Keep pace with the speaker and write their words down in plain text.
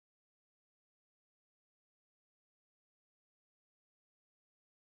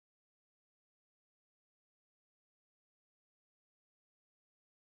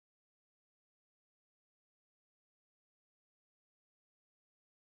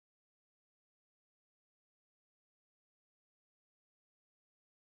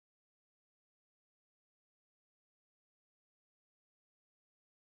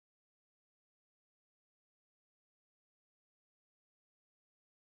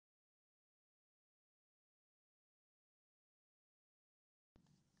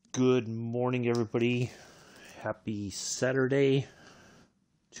Good morning, everybody. Happy Saturday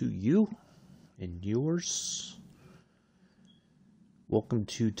to you and yours. Welcome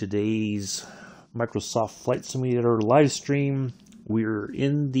to today's Microsoft Flight Simulator live stream. We're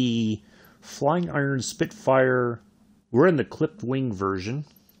in the Flying Iron Spitfire. We're in the clipped wing version.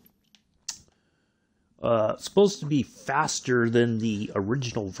 Supposed to be faster than the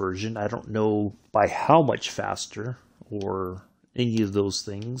original version. I don't know by how much faster or any of those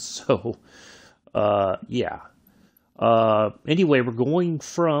things. So, yeah. Anyway, we're going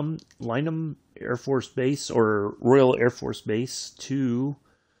from Lyneham Air Force Base or Royal Air Force Base to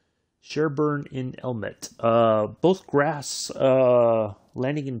Sherburn-In-Elmet. Both grass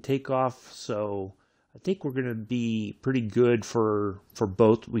landing and takeoff, so I think we're going to be pretty good for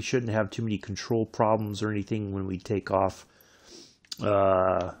both. We shouldn't have too many control problems or anything when we take off.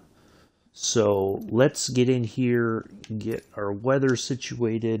 So let's get in here, get our weather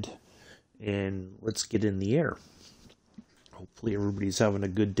situated, and let's get in the air. Hopefully everybody's having a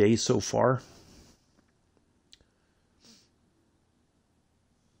good day so far.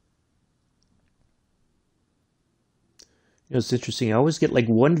 You know, it's interesting. I always get like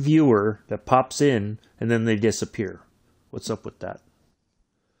one viewer that pops in and then they disappear. What's up with that?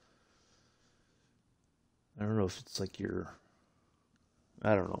 I don't know if it's like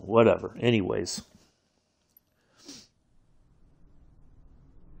I don't know, whatever. Anyways.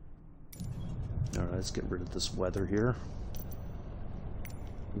 Alright, let's get rid of this weather here.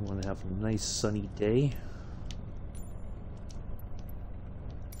 We want to have a nice sunny day.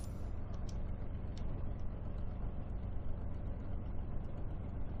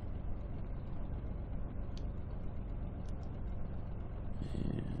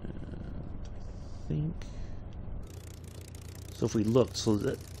 And so if we look, so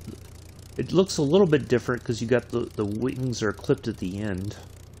that it looks a little bit different because you got the wings are clipped at the end.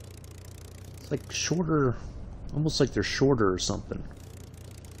 It's like shorter, almost like they're shorter or something.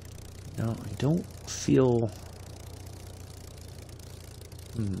 Now I don't feel.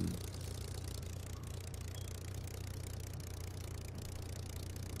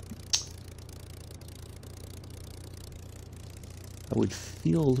 I would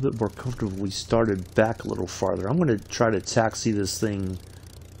feel a little bit more comfortable if we started back a little farther. I'm going to try to taxi this thing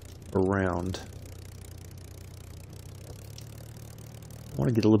around. I want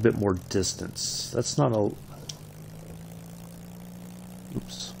to get a little bit more distance. That's not a...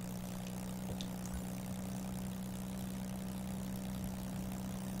 Oops.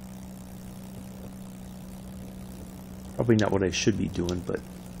 Probably not what I should be doing, but...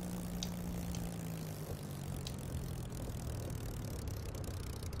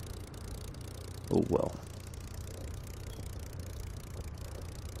 oh well.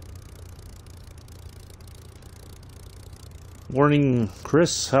 Morning,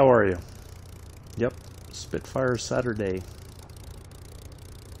 Chris. How are you? Yep, Spitfire Saturday.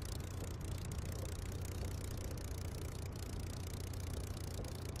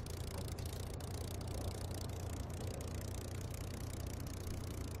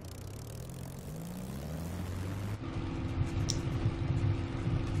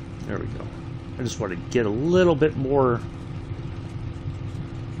 There we go. I just want to get a little bit more.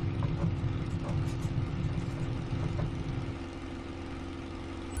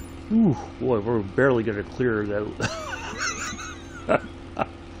 Ooh, boy, we're barely going to clear that.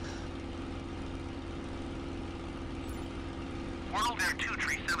 World Air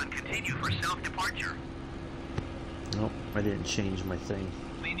 237, continue for self-departure. Nope, I didn't change my thing.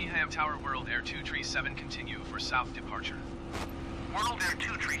 Lyneham Tower, World Air 237, continue for south departure. World Air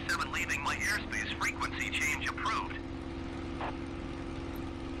 237 leaving my airspace, frequency change approved.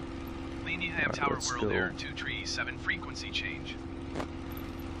 Lyneham Tower, World Air 237, frequency change.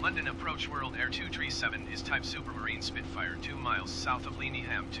 London approach, World Air 237 is type Supermarine Spitfire, 2 miles south of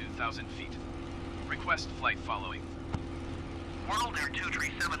Lyneham, 2,000 feet. Request flight following. World Air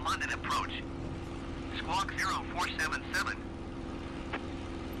 237 London approach. Squawk 0477.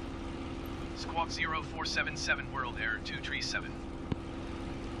 Squawk 0477, World Air 237.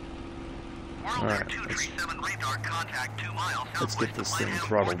 World Air 237 radar contact 2 miles southwest. Let's get this thing Lyneham,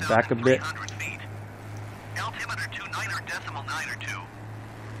 throttled back a bit. 4,300 feet. Altimeter 29.9.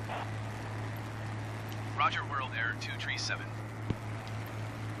 Roger, World Air 237.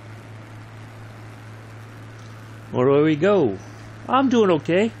 Where do we go? I'm doing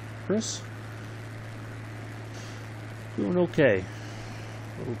okay, Chris. Doing okay.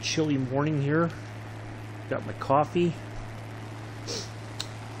 A little chilly morning here. Got my coffee.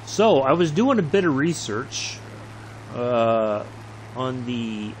 So, I was doing a bit of research on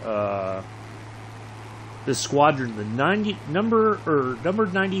the the squadron, the number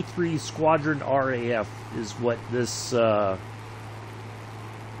 93 Squadron RAF is what this the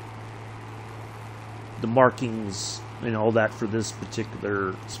markings and all that for this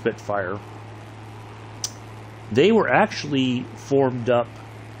particular Spitfire. They were actually formed up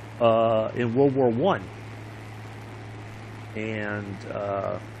in World War I, and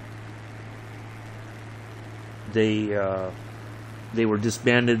they were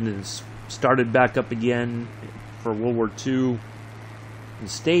disbanded and started back up again for World War II, and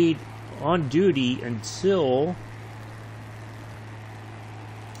stayed on duty until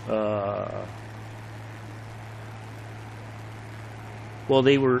well,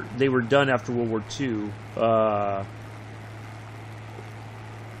 they were done after World War II.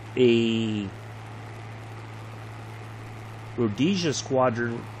 A Rhodesia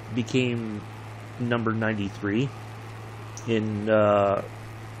Squadron became number 93 in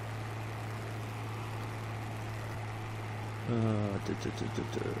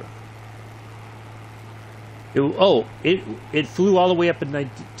it flew all the way up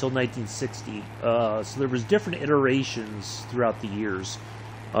till 1960. So there was different iterations throughout the years.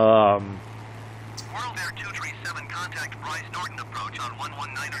 World Air 237, contact Bryce Norton approach on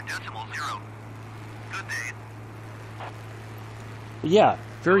 119.0. Good day. Yeah,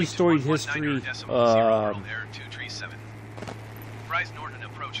 very storied history. World Air 237. Bryce Norton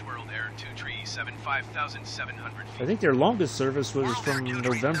approach World Air 237, 5,700 feet. I think their longest service was from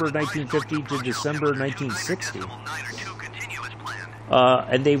November 1950 to December 1960.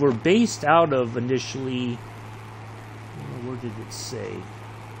 And they were based out of initially, where did it say?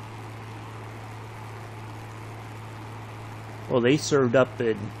 Well, they served up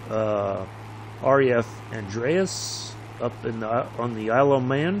in RAF Andreas, up in on the Isle of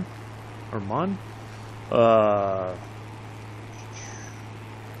Man, or Man.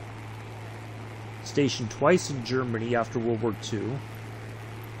 Stationed twice in Germany after World War II.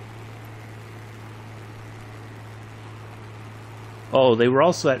 Oh, they were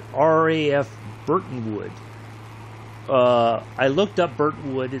also at RAF Burtonwood. I looked up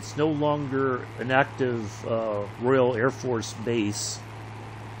Burtonwood. It's no longer an active Royal Air Force base,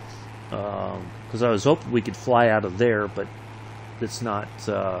 because I was hoping we could fly out of there, but it's not.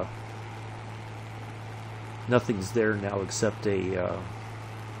 Nothing's there now except a.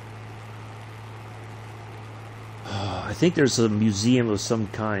 I think there's a museum of some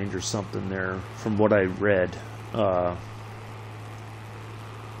kind or something there, from what I read.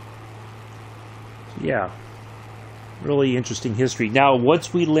 Yeah, really interesting history. Now,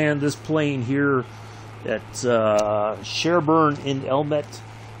 once we land this plane here at Sherburn-In-Elmet,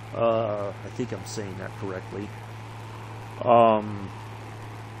 I think I'm saying that correctly. We're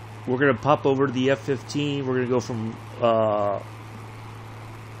going to pop over to the F-15. We're going to go from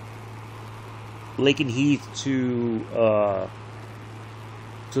Lake and Heath to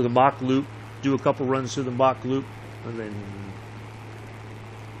the Mach Loop, do a couple runs through the Mach Loop, and then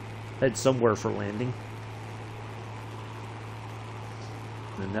head somewhere for landing.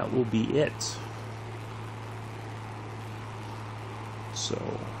 And that will be it. So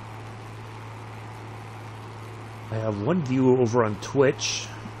I have one viewer over on Twitch.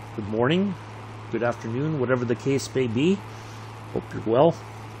 Good morning, good afternoon, whatever the case may be. Hope you're well.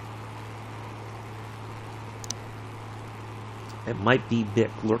 It might be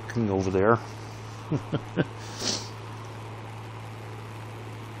Bick lurking over there.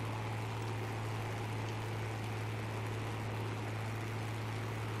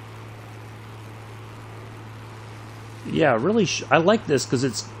 Yeah, really, I like this because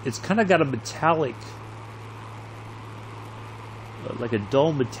it's kind of got a metallic, like a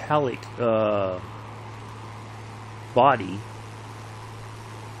dull metallic body.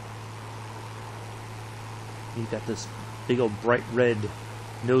 You got this big old bright red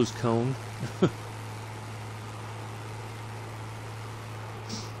nose cone. So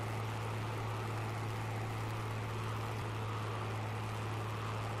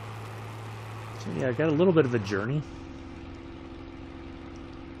yeah, I got a little bit of a journey.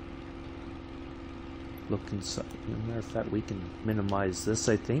 Look inside. As a matter of fact, we can minimize this,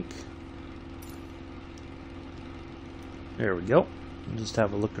 I think. There we go. Just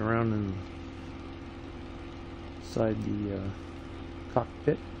have a look around and inside the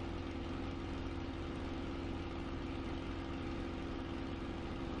cockpit.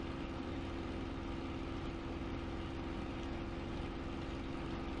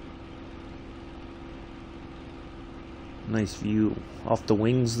 Nice view off the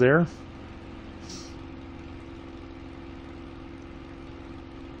wings there.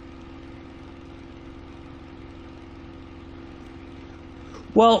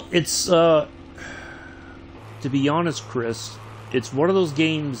 Well, it's to be honest, Chris, it's one of those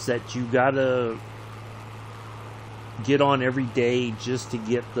games that you gotta get on every day just to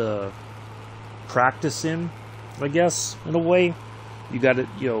get the practice in, I guess, in a way. You gotta,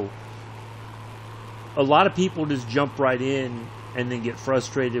 a lot of people just jump right in and then get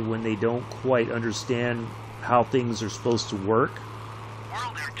frustrated when they don't quite understand how things are supposed to work.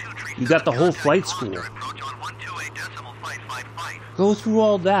 You got the whole flight school. Go through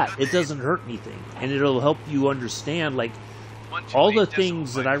all that. It doesn't hurt anything. And it'll help you understand, like, all the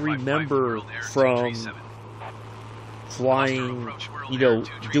things that I remember from flying,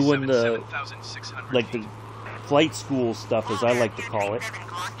 doing the, like, the flight school stuff, as I like to call it.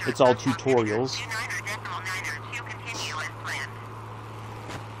 It's all tutorials.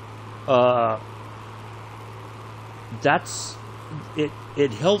 That's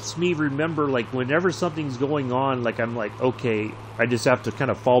it helps me remember, like, whenever something's going on, like, I'm like, okay, I just have to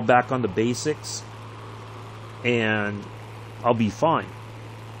kind of fall back on the basics and I'll be fine.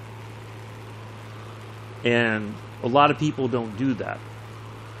 And a lot of people don't do that.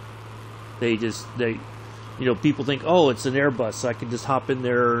 People think, oh, it's an Airbus, so I can just hop in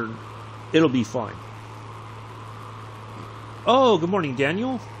there, it'll be fine. Oh, good morning,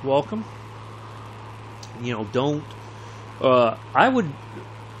 Daniel. Welcome. I would,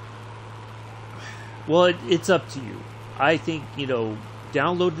 well, it's up to you. I think,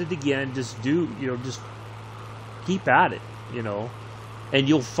 download it again, just keep at it, and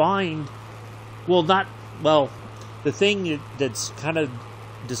you'll find, the thing that's kind of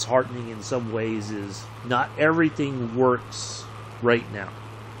disheartening in some ways is not everything works right now.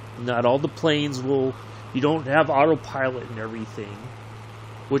 Not all the planes you don't have autopilot and everything,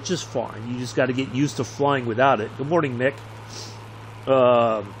 which is fine. You just got to get used to flying without it. Good morning, Mick.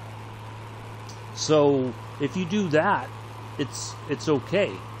 So if you do that, it's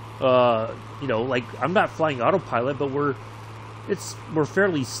okay. Like, I'm not flying autopilot, but we're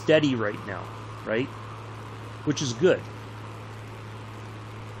fairly steady right now, right? Which is good.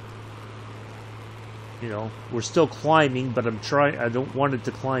 We're still climbing, but I don't want it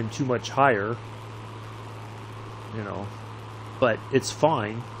to climb too much higher. But it's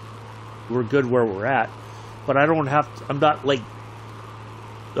fine. We're good where we're at. But I don't have to, I'm not like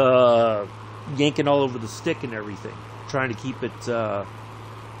yanking all over the stick and everything, trying to keep it oh,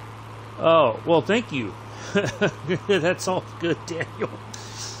 well, thank you. That's all good, Daniel.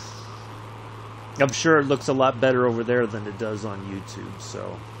 I'm sure it looks a lot better over there than it does on YouTube,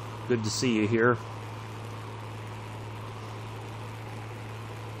 so good to see you here.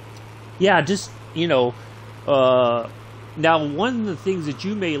 Yeah, just, now one of the things that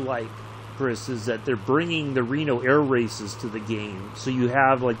you may like, Chris, is that they're bringing the Reno air races to the game. So you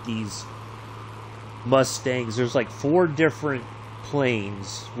have, like, these Mustangs. There's like 4 different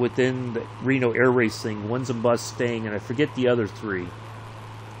planes within the Reno air race thing. One's a Mustang, and I forget the other 3.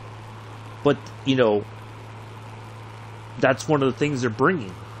 But, that's one of the things they're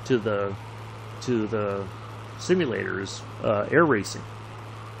bringing to the simulators, air racing.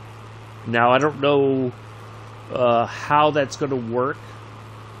 Now, I don't know how that's going to work.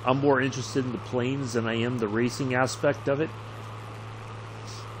 I'm more interested in the planes than I am the racing aspect of it.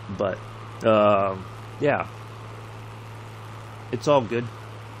 But, yeah. It's all good.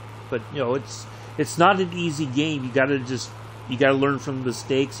 But, it's not an easy game. You gotta learn from the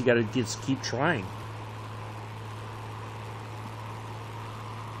mistakes. You gotta just keep trying.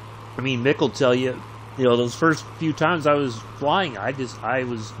 I mean, Mick will tell you, those first few times I was flying, I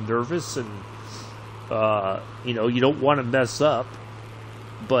was nervous, and you don't want to mess up,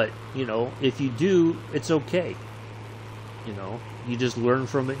 but if you do, it's okay. You just learn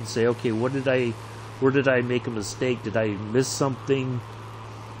from it and say, okay, where did I make a mistake? Did I miss something?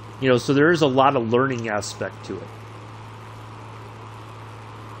 So there is a lot of learning aspect to it.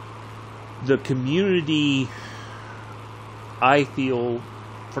 The community, I feel,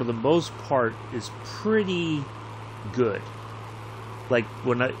 for the most part, is pretty good. Like,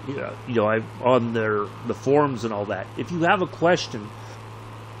 when I on the forums and all that, if you have a question,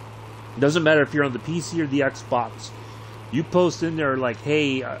 it doesn't matter if you're on the PC or the Xbox, you post in there like,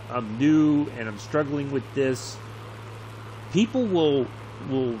 hey, I'm new and I'm struggling with this. People will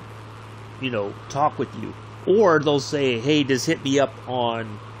talk with you, or they'll say, hey, just hit me up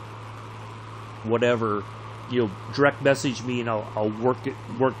on whatever, direct message me and I'll work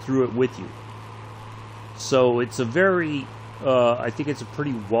through it with you. So it's a very, I think it's a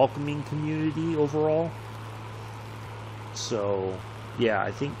pretty welcoming community overall. So yeah,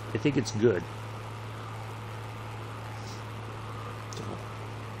 I think it's good. So,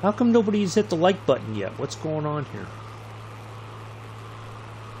 how come nobody's hit the like button yet? What's going on here?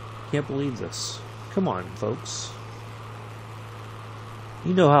 Can't believe this. Come on, folks.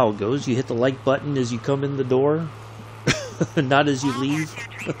 You know how it goes. You hit the like button as you come in the door, not as you leave.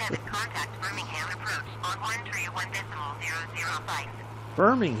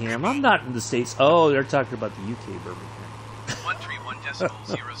 Birmingham? I'm not in the States. Oh, they're talking about the UK Birmingham.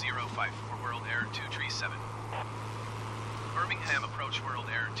 131.005 for World Air 237. Birmingham approach World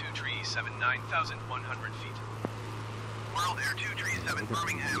Air 237, 9,100 feet. World Air 237,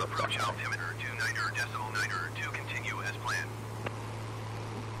 Birmingham, approach altimeter 2 continue as planned.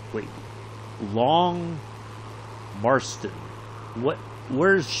 Wait. Long Marston. What?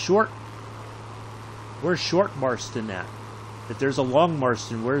 Where's Short Marston at? If there's a Long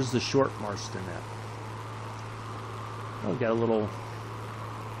Marston, where's the Short Marston at? Oh, we got a little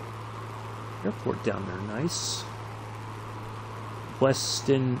airport down there. Nice.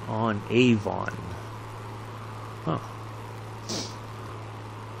 Weston on Avon. Huh.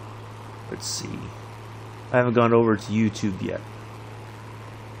 Let's see. I haven't gone over to YouTube yet.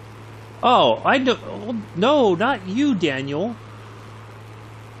 Oh, I don't. No, not you, Daniel.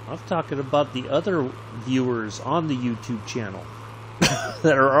 I'm talking about the other viewers on the YouTube channel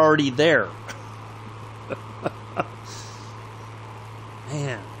that are already there.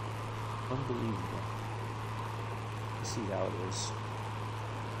 Man, unbelievable. Let's see how it is.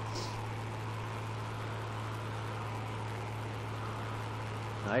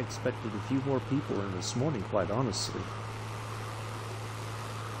 I expected a few more people in this morning, quite honestly.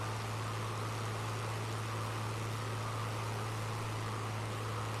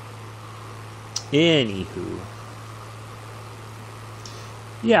 Anywho.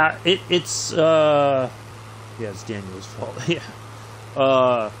 Yeah, it's it's Daniel's fault. Yeah.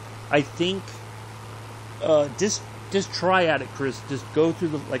 I think just try at it, Chris. Just go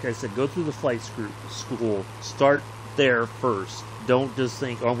through like I said, go through the flight school. Start there first. Don't just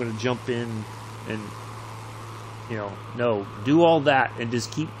think, oh, I'm going to jump in and, no, do all that and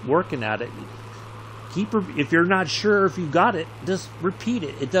just keep working at it. If you're not sure if you got it, just repeat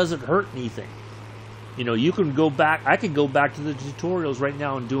it. It doesn't hurt anything. You can go back. I could go back to the tutorials right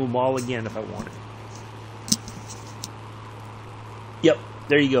now and do them all again if I wanted. Yep,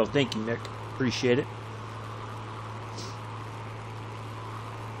 there you go. Thank you, Nick. Appreciate it.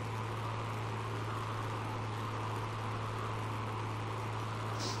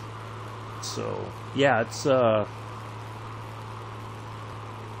 So, yeah, it's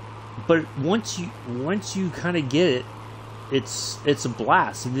but once you kind of get it, it's a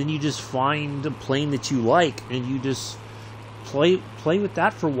blast, and then you just find a plane that you like and you just play with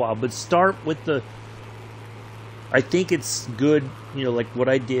that for a while. But start with I think it's good, like what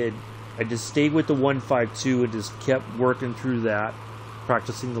I did. I just stayed with the 152 and just kept working through that,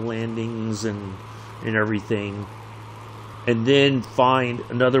 practicing the landings and everything. And then find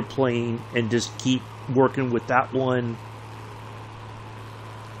another plane and just keep working with that one.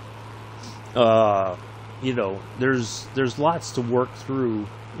 There's lots to work through.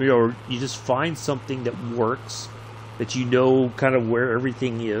 You just find something that works, that kind of where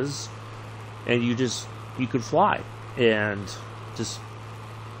everything is, and you can fly and just.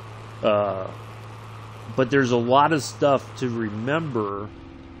 But there's a lot of stuff to remember,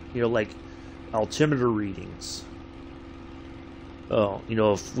 like altimeter readings.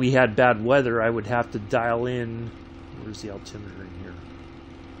 If we had bad weather, I would have to dial in. Where's the altimeter in here?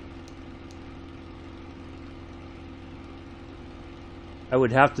 I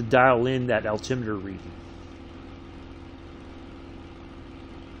would have to dial in that altimeter reading.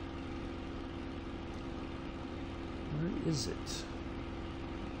 Where is it?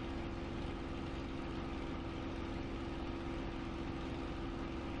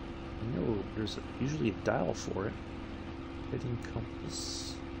 I know there's usually a dial for it. Heading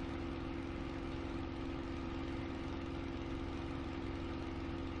compass.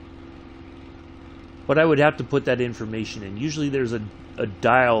 But I would have to put that information in. Usually there's a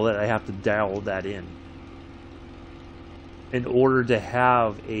dial that I have to dial that in order to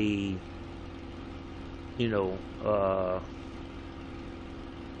have a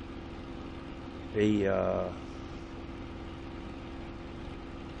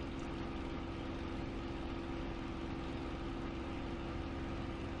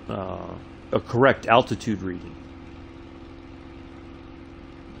a correct altitude reading.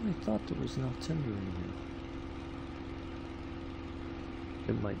 I thought there was an altimeter in here.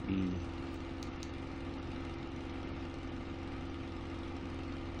 It might be.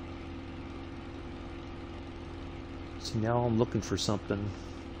 See, now I'm looking for something.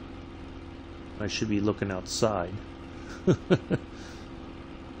 I should be looking outside.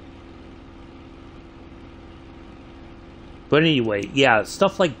 But anyway, yeah,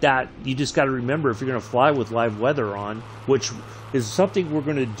 stuff like that, you just got to remember if you're going to fly with live weather on, which is something we're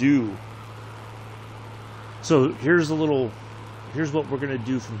going to do. So here's what we're going to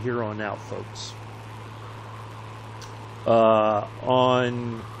do from here on out, folks.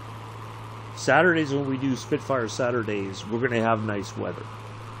 On Saturdays, when we do Spitfire Saturdays, we're going to have nice weather.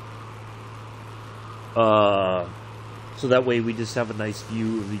 So that way we just have a nice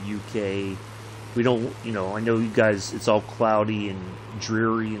view of the UK. We don't, you know, I know you guys, it's all cloudy and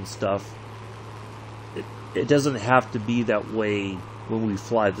dreary and stuff. It doesn't have to be that way when we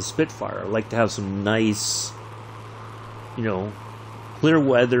fly the Spitfire. I like to have some nice, you know, clear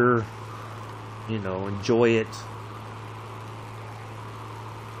weather, you know, enjoy it.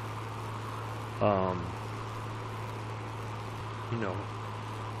 You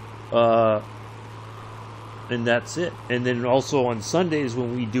know, and that's it. And then also on Sundays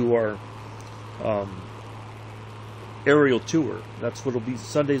when we do our aerial tour, that's what it'll be.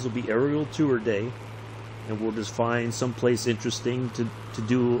 Sundays will be aerial tour day, and we'll just find someplace interesting to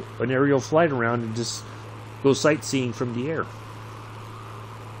do an aerial flight around and just go sightseeing from the air.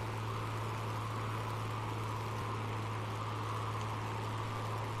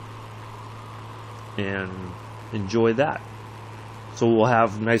 And enjoy that. So we'll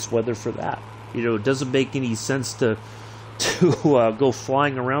have nice weather for that. You know, it doesn't make any sense to go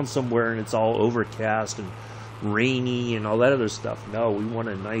flying around somewhere and it's all overcast and rainy and all that other stuff. No, we want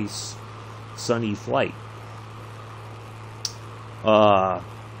a nice sunny flight. But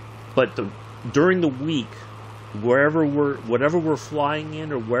during the week, whatever we're flying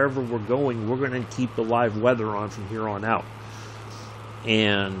in or wherever we're going, we're going to keep the live weather on from here on out.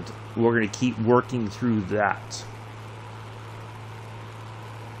 And we're going to keep working through that.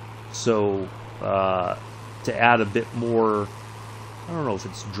 So, to add a bit more, I don't know if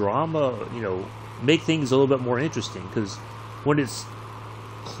it's drama, you know, make things a little bit more interesting. Because when it's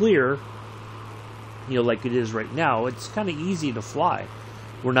clear, you know, like it is right now, it's kind of easy to fly.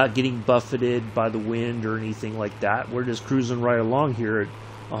 We're not getting buffeted by the wind or anything like that. We're just cruising right along here at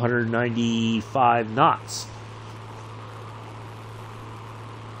 195 knots.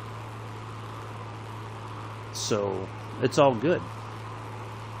 So, it's all good.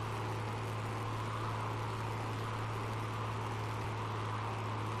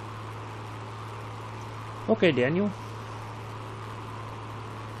 Okay, Daniel.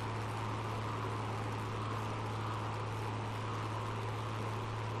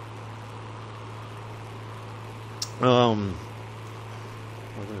 What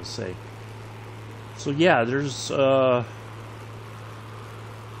was I gonna say? So yeah, there's we're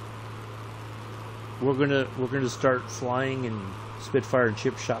gonna start flying in Spitfire and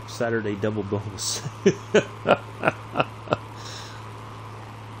Chip Shop Saturday double bonus.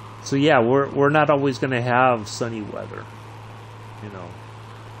 So yeah, we're not always gonna have sunny weather, you know.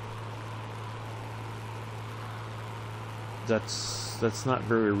 That's not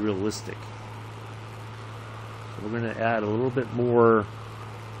very realistic. So we're gonna add a little bit more.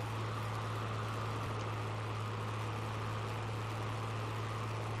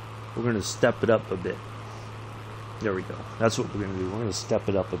 We're going to step it up a bit. There we go. That's what we're going to do. We're going to step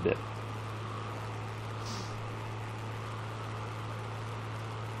it up a bit.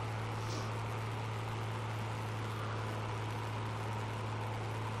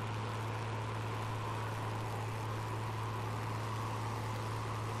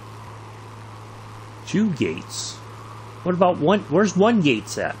 Two gates. What about one? Where's one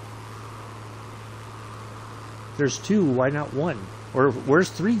gates at? There's two. Why not one? Or where's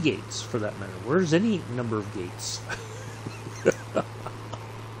three gates, for that matter? Where's any number of gates?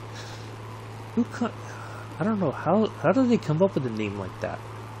 I don't know. How do they come up with a name like that?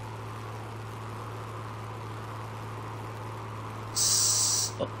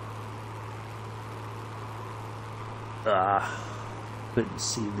 Couldn't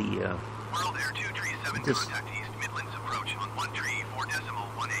see the... World Air 237, contact East Midlands approach on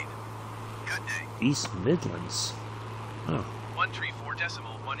 134.18. Good day. East Midlands? Oh.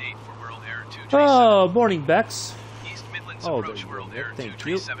 134.18 for World Air 237. Oh, morning, Bex. East Midlands approach World Air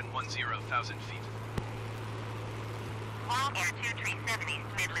 23710,000 feet. World Air 237 East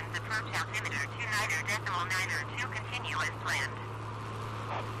Midlands approach altimeter 29.902 continue as planned.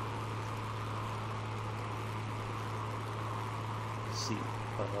 Let's see.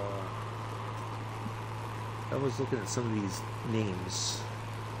 I was looking at some of these names.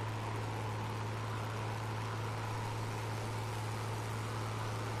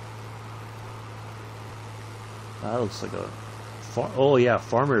 That looks like a oh yeah,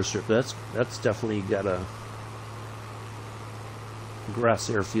 farmer's strip. That's definitely got a grass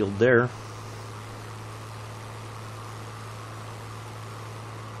airfield there.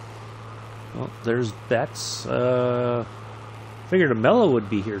 Well, there's Betts. Figured Amello would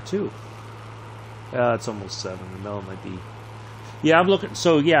be here too. It's almost 7. Amello might be. Yeah, I'm looking.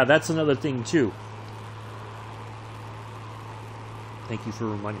 So yeah, that's another thing too. Thank you for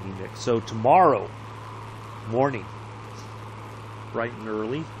reminding me, Nick. So tomorrow morning, bright and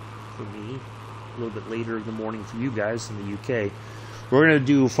early for me, a little bit later in the morning for you guys in the UK, we're going to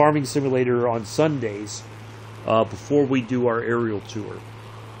do Farming Simulator on Sundays before we do our aerial tour.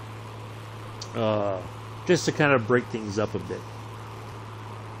 Just to kind of break things up a bit.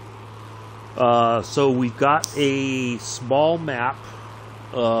 So we've got a small map,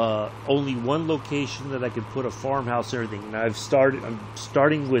 only one location that I could put a farmhouse and everything. And I'm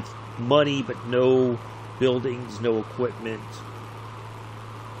starting with money, but no buildings, no equipment.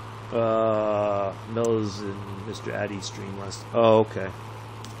 Melo's in Mr. Addy's stream last. Oh, okay.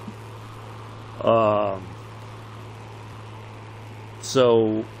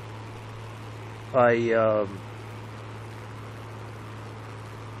 So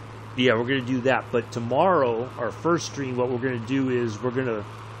yeah, we're gonna do that. But tomorrow, our first stream, what we're gonna do is we're gonna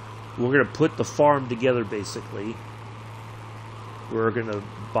put the farm together. Basically, we're gonna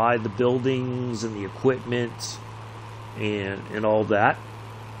buy the buildings and the equipment and all that,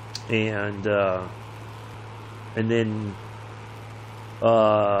 and then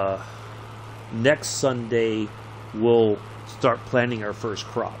next Sunday we'll start planting our first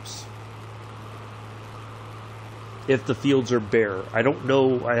crops. If the fields are bare, I don't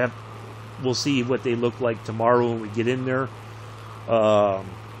know. We'll see what they look like tomorrow when we get in there. But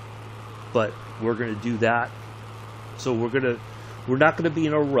we're gonna do that. So we're not gonna be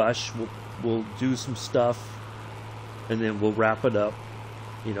in a rush. We'll do some stuff, and then we'll wrap it up.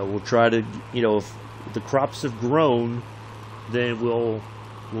 You know, we'll try to. You know, if the crops have grown, then we'll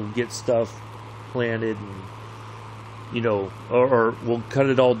get stuff planted, and you know, or we'll cut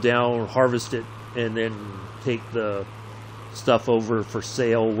it all down, harvest it, and then take the stuff over for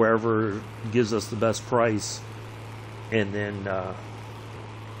sale wherever gives us the best price. And then I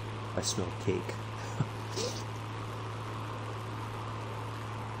smell cake.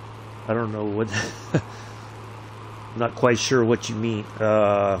 I don't know what I'm not quite sure what you mean.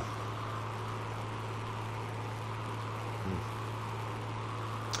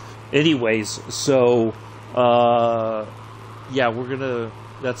 Anyways, so yeah,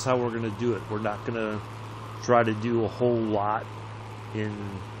 that's how we're gonna do it. We're not gonna try to do a whole lot in,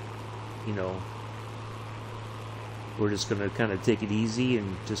 you know, we're just gonna kind of take it easy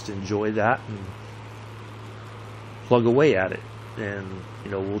and just enjoy that and plug away at it. And, you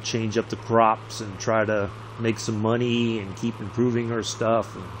know, we'll change up the crops and try to make some money and keep improving our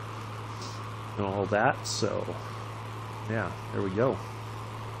stuff and all that. So yeah, there we go.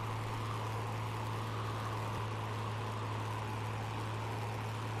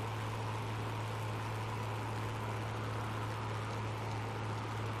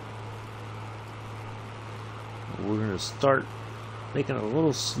 We're going to start making a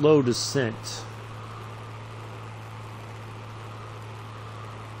little slow descent.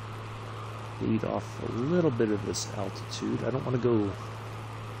 Lead off a little bit of this altitude. I don't want to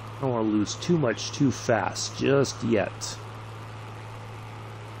lose too much too fast just yet.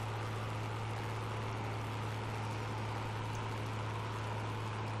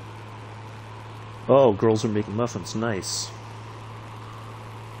 Oh, girls are making muffins. Nice.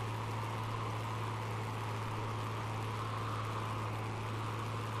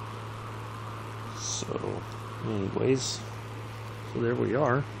 Anyways, so there we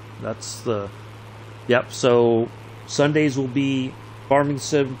are. That's the... Yep, so Sundays will be Farming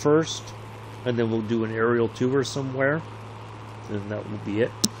Sim first, and then we'll do an aerial tour somewhere, and that will be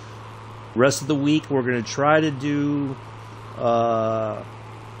it. Rest of the week, we're going to try to do...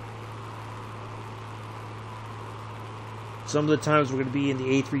 some of the times we're going to be in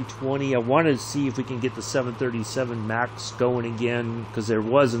the A320. I want to see if we can get the 737 MAX going again, because there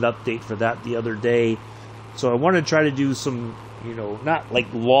was an update for that the other day. So I want to try to do some, you know, not like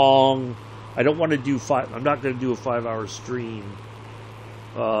long. I don't want to do I'm not going to do a 5-hour stream.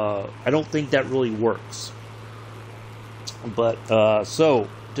 I don't think that really works. But so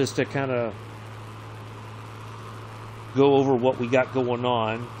just to kind of go over what we got going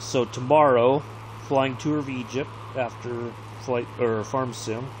on. So tomorrow, flying tour of Egypt after flight or farm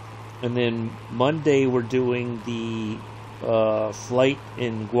sim, and then Monday we're doing the flight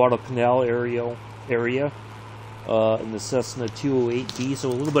in Guadalcanal area in the Cessna 208B, so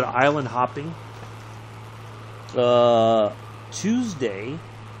a little bit of island hopping. Tuesday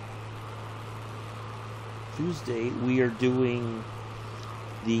we are doing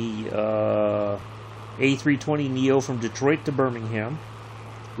the A320neo from Detroit to Birmingham,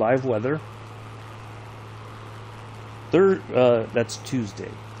 live weather. That's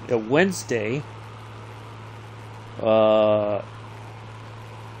Tuesday. Wednesday, we're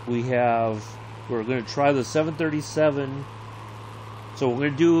going to try the 737. So we're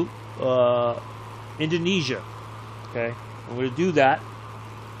going to do Indonesia. Okay, I'm going to do that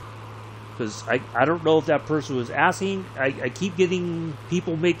because I don't know if that person was asking. I keep getting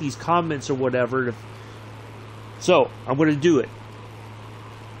people make these comments or whatever. So I'm going to do it.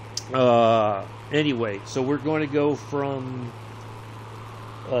 Anyway, so we're going to go from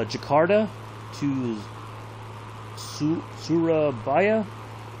Jakarta to Surabaya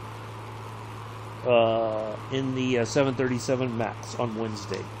in the 737 MAX on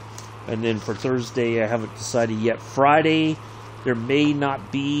Wednesday. And then for Thursday, I haven't decided yet. Friday, there may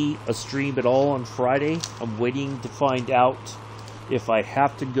not be a stream at all on Friday. I'm waiting to find out if I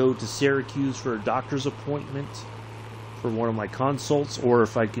have to go to Syracuse for a doctor's appointment for one of my consults, or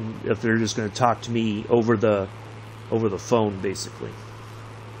if they're just going to talk to me over the phone, basically.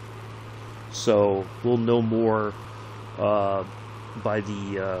 So we'll know more by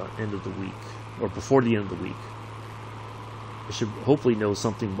the end of the week, or before the end of the week. I should hopefully know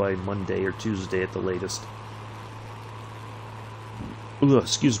something by Monday or Tuesday at the latest. Ooh,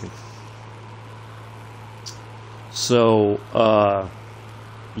 excuse me. So,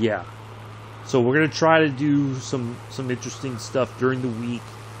 yeah. So we're going to try to do some interesting stuff during the week.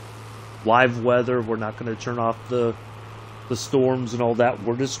 Live weather. We're not going to turn off the storms and all that.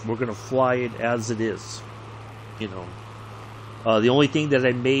 We're going to fly it as it is. You know. The only thing that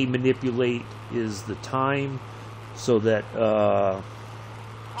I may manipulate is the time, so that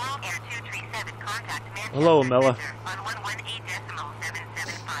hello, Amela.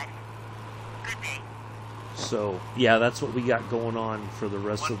 So yeah, that's what we got going on for the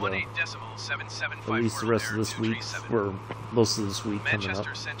rest of at least the rest of this week, or most of this week coming up.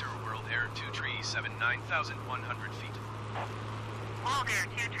 Manchester Center, World Air 237, 9,100 feet. World Air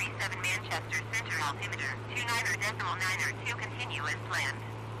 237 Manchester Center altimeter 29.902 continue as planned.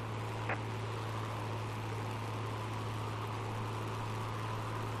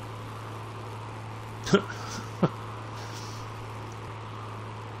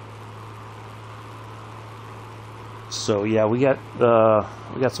 So yeah, we got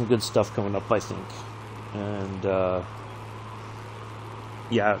some good stuff coming up, I think, and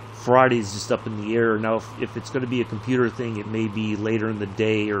yeah, Friday's just up in the air now. If it's going to be a computer thing, it may be later in the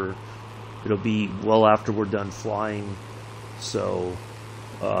day, or it'll be well after we're done flying. So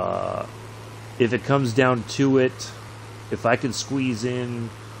if it comes down to it, if I can squeeze in,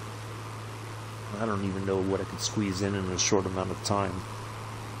 I don't even know what I could squeeze in a short amount of time.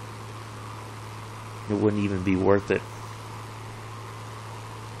 It wouldn't even be worth it.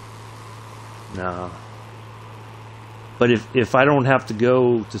 Nah. But if I don't have to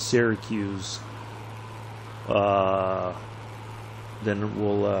go to Syracuse, then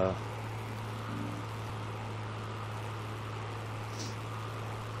we'll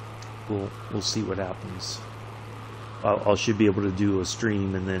see what happens. I should be able to do a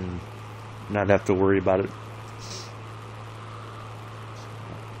stream and then not have to worry about it.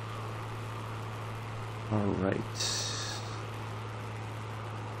 All right.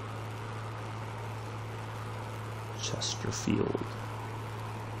 Chesterfield.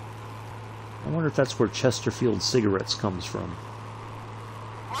 I wonder if that's where Chesterfield cigarettes comes from.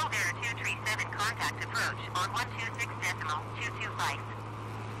 World Air 237 contact approach on 126.225.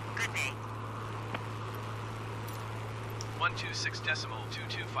 Good day.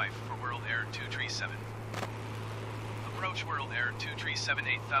 126.225 for World Air 237. Approach World Air 237,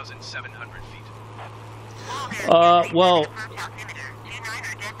 8,700 feet. Well,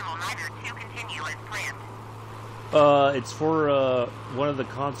 it's for one of the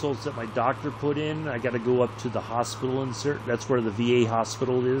consults that my doctor put in. I got to go up to the hospital insert. That's where the VA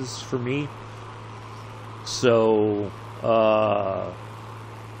hospital is for me. So I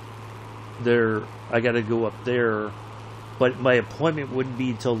got to go up there, but my appointment wouldn't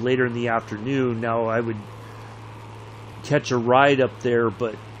be until later in the afternoon. Now I would catch a ride up there,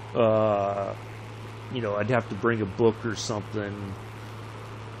 but you know, I'd have to bring a book or something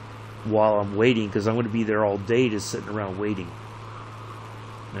while I'm waiting, because I'm going to be there all day just sitting around waiting,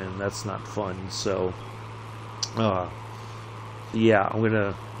 and that's not fun. So yeah, I'm going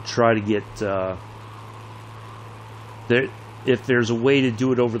to try to get if there's a way to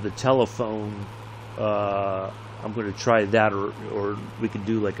do it over the telephone, I'm going to try that, or we could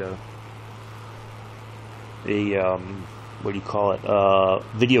do like a what do you call it,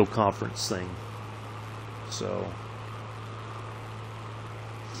 video conference thing. So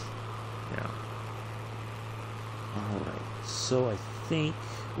yeah. Alright, so I think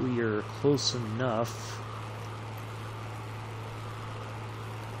we are close enough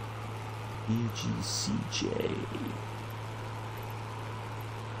EGCJ.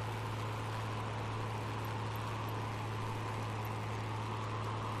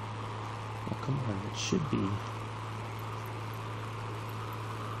 Oh, come on, it should be.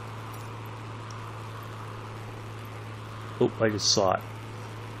 Oh, I just saw it.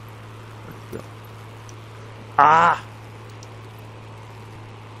 Where'd it go? Ah!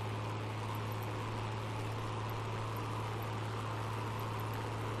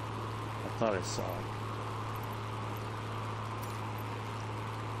 I thought I saw it.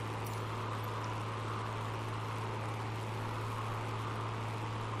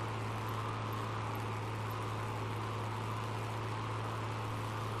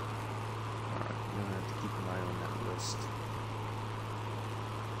 Alright, I'm gonna have to keep an eye on that list.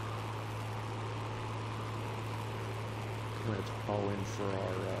 We're going to call in for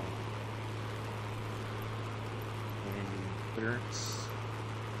our landing clearance.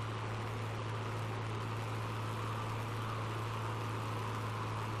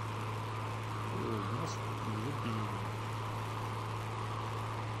 Must be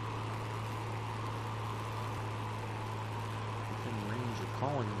within range of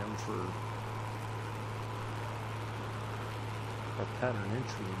calling them for our pattern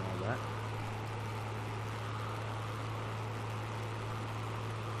entry and all that.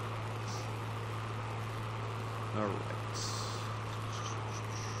 All right.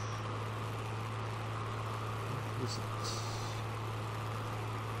 What is it?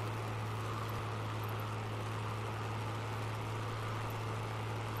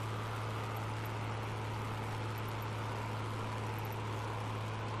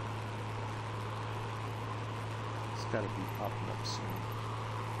 It's got to be popping up soon.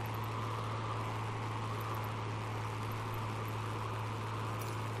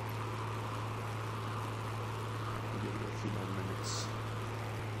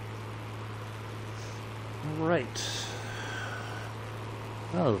 Right.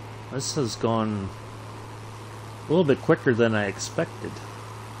 Oh, this has gone a little bit quicker than I expected.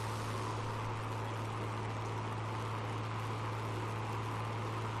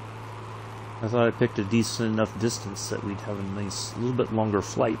 I thought I picked a decent enough distance that we'd have a nice, little bit longer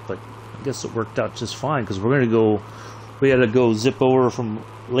flight, but I guess it worked out just fine because we're going to go, we had to go zip over from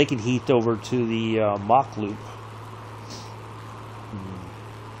Lakenheath over to the Mach Loop.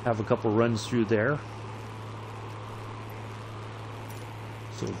 Have a couple runs through there.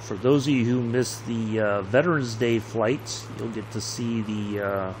 So for those of you who missed the Veterans Day flight, you'll get to see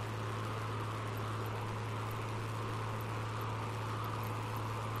the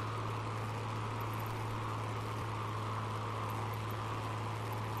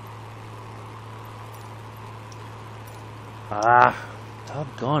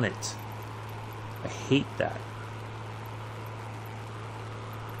doggone it. I hate that.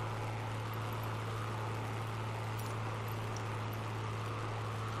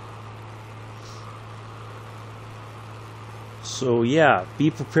 So yeah, be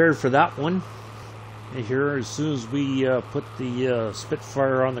prepared for that one. Here, as soon as we put the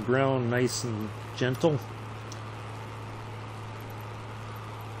Spitfire on the ground nice and gentle.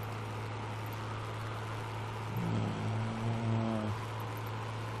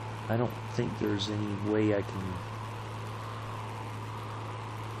 I don't think there's any way I can...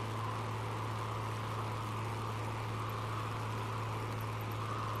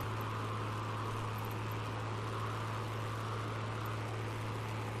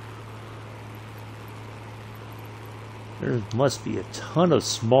 There must be a ton of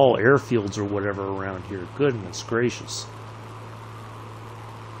small airfields or whatever around here. Goodness gracious.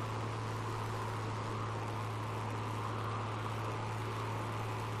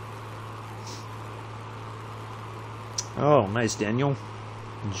 Oh, nice, Daniel.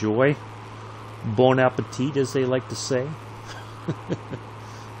 Enjoy. Bon appetit, as they like to say.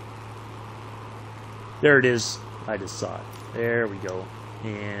 There it is. I just saw it. There we go.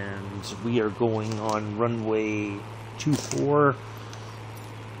 And we are going on runway 24.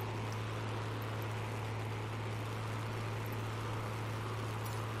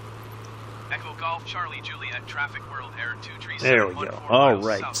 Echo Golf Charlie Juliet Traffic World Air 237. There we go. All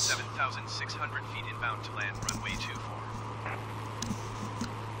right. South 7,600 feet inbound to land runway 24.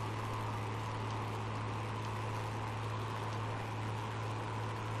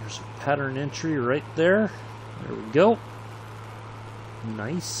 There's a pattern entry right there. There we go.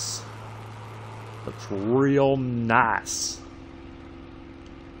 Nice. Looks real nice.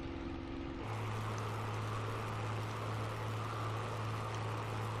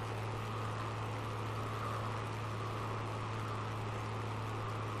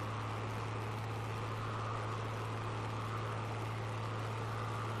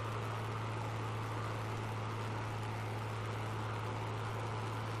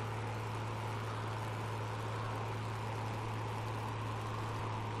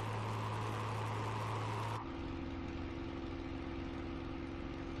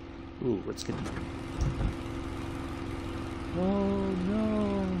 Ooh, let's get... Oh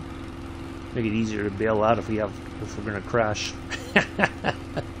no! Make it easier to bail out if we're gonna crash.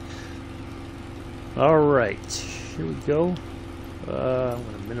 All right, here we go. I'm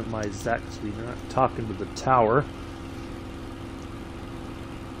gonna minimize that because we're not talking to the tower.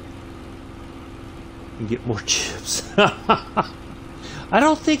 And get more chips. I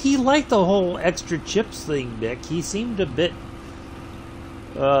don't think he liked the whole extra chips thing, Nick. He seemed a bit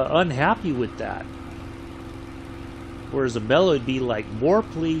unhappy with that. Whereas Abella would be like, more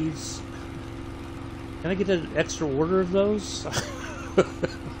please. Can I get an extra order of those?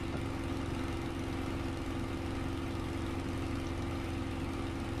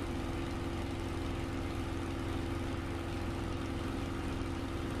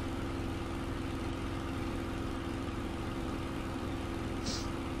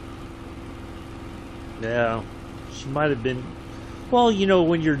 Yeah, she might have been... Well, you know,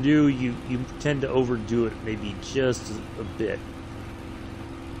 when you're new, you tend to overdo it maybe just a bit.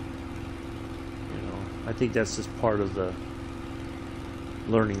 You know, I think that's just part of the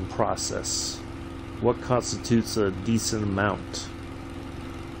learning process. What constitutes a decent amount?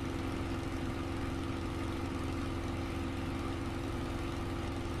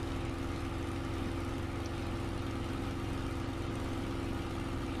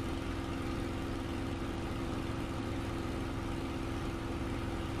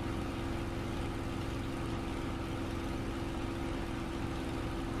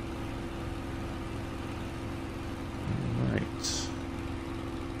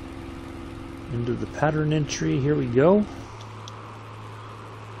 Into the pattern entry, here we go.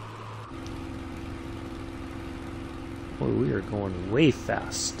 Boy, we are going way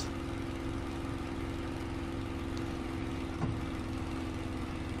fast.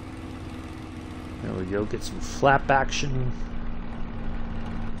 There we go, get some flap action.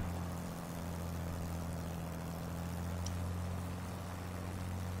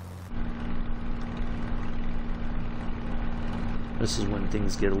 This is when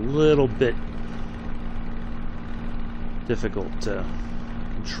things get a little bit difficult to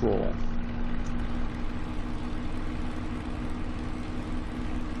control.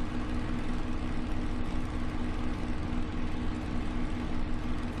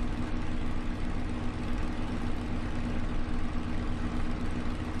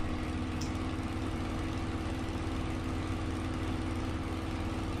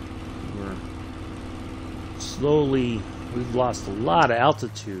 We're slowly, we've lost a lot of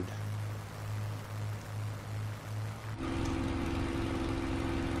altitude.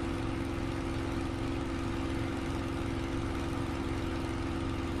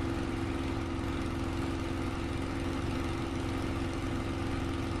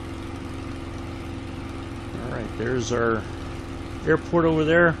 There's our airport over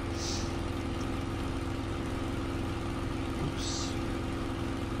there. Oops.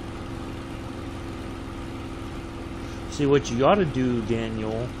 See, what you ought to do,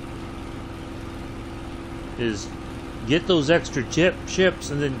 Daniel, is get those extra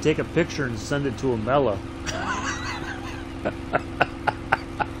chips and then take a picture and send it to Amela.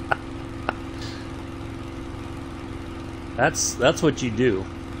 That's what you do.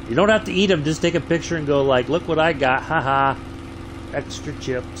 You don't have to eat them, just take a picture and go like, look what I got, haha, extra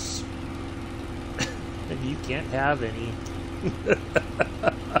chips. And you can't have any.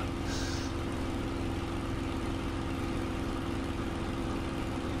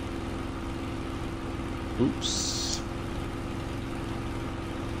 Oops.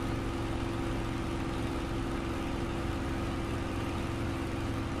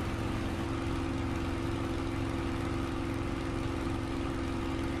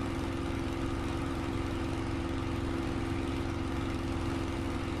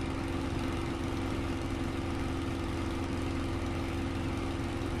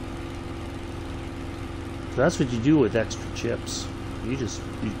 That's what you do with extra chips. You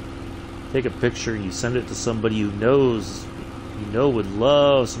take a picture and you send it to somebody you know would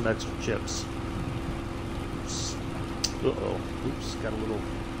love some extra chips. Oops. Uh-oh. Oops, got a little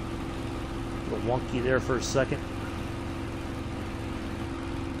wonky there for a second.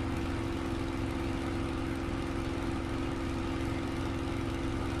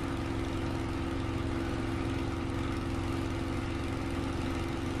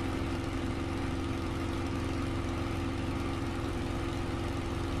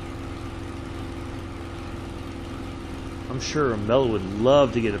 I'm sure Mel would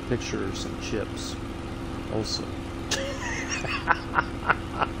love to get a picture of some chips also.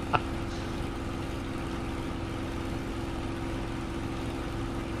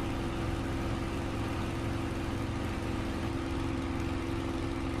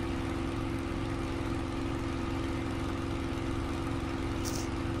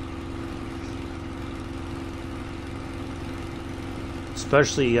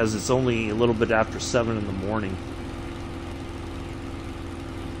 Especially as it's only a little bit after 7 in the morning.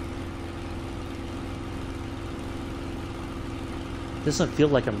 Doesn't feel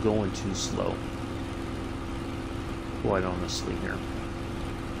like I'm going too slow. Quite honestly here.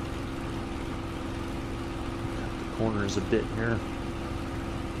 Got the corners a bit here.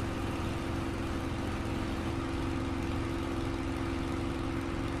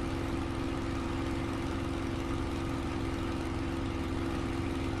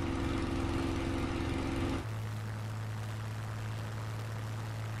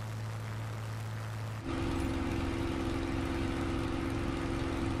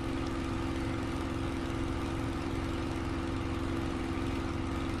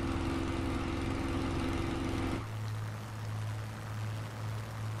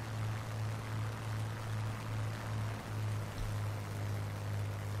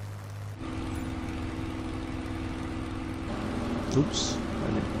 Oops.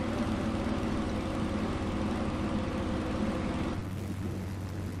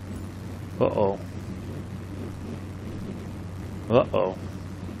 Uh-oh. Uh-oh.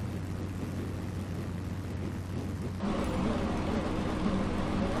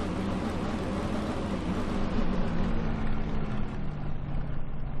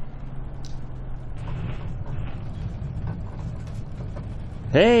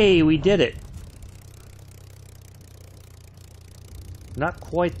 Hey, we did it. Not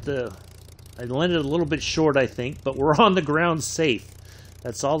quite the... I landed a little bit short, I think, but we're on the ground safe.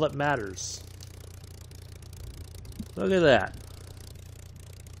 That's all that matters. Look at that.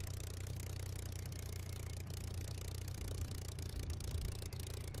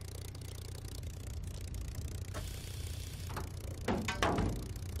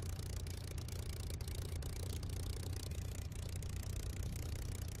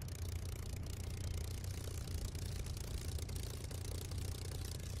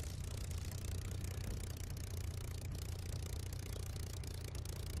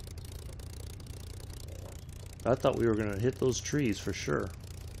 I thought we were going to hit those trees for sure.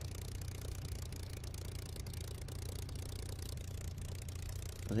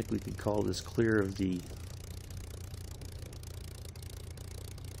 I think we can call this clear of the...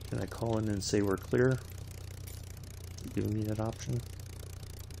 Can I call in and say we're clear? You giving me that option?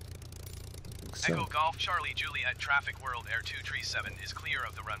 I think so. Echo Golf Charlie Juliet Traffic World Air 237 is clear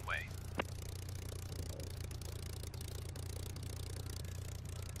of the runway.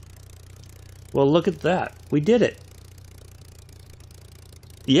 Well, look at that. We did it.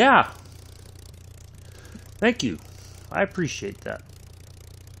 Yeah. Thank you. I appreciate that.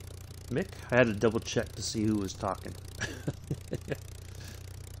 Mick, I had to double check to see who was talking.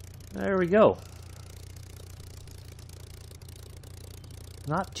 There we go.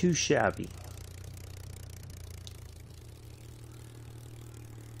 Not too shabby.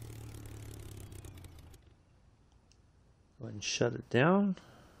 Go ahead and shut it down.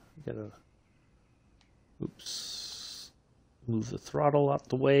 You gotta... Oops. Move the throttle out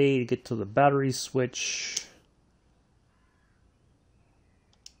the way to get to the battery switch.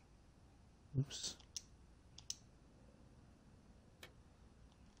 Oops.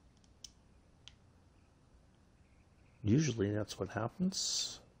 Usually that's what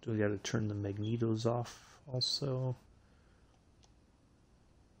happens. Do we gotta turn the magnetos off also?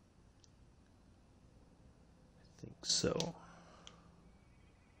 I think so.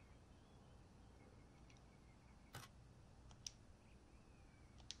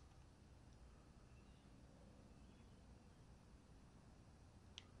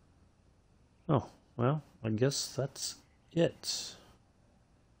 Oh, well, I guess that's it.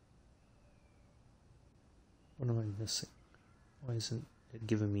 What am I missing? Why isn't it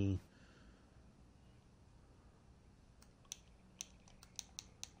giving me...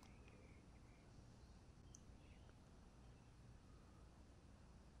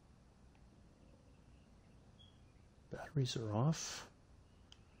 Batteries are off.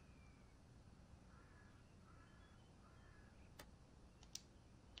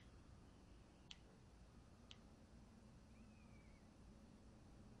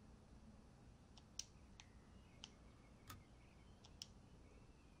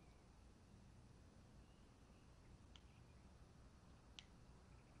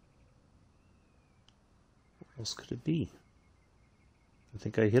 What else could it be? I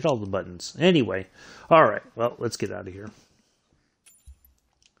think I hit all the buttons. Anyway, all right, well, let's get out of here.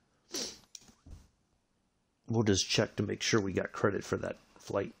 We'll just check to make sure we got credit for that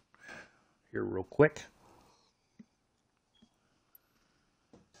flight here real quick.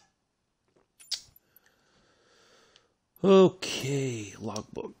 Okay,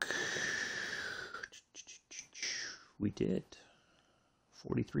 logbook. We did.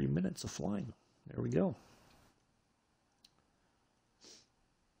 43 minutes of flying. There we go.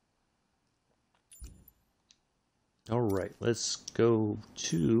 All right, let's go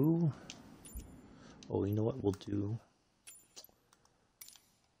to... Oh, you know what we'll do?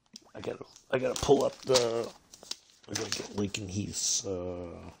 I gotta pull up the... I gotta get Lincoln Heath's...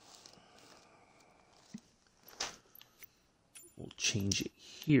 We'll change it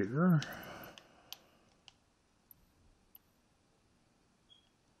here.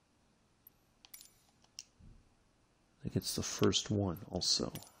 I think it's the first one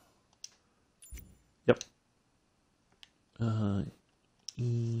also. Yep.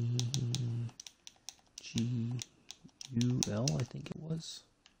 E-G-U-L, I think it was.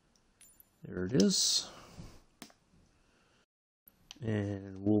 There it is.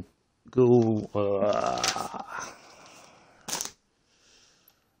 And we'll go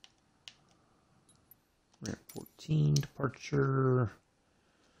 14 departure.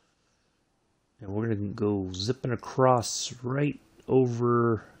 And we're going to go zipping across right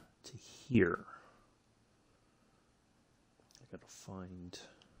over to here. I got to find...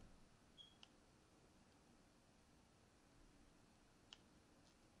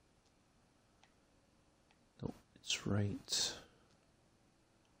 Nope, it's right...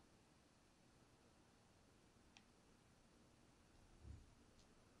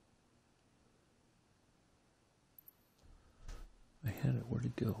 I had it. Where'd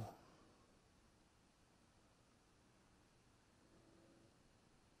it go?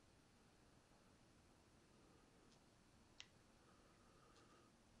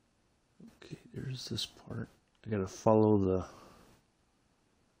 Okay, there's this part. I gotta follow the...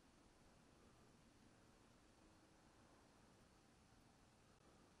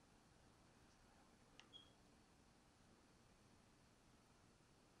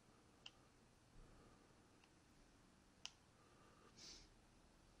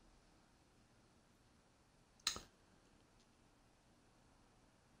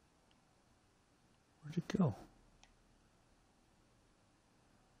 Where'd it go?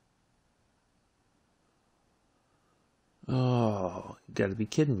 Oh, you gotta be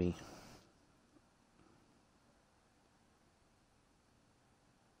kidding me.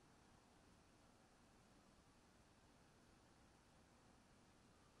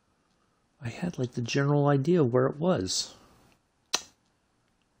 I had like the general idea where it was.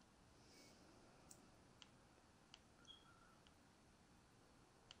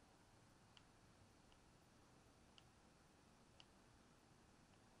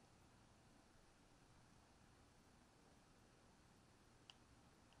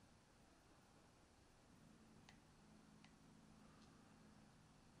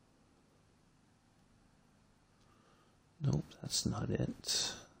 Nope, that's not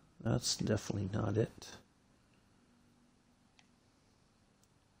it. That's definitely not it.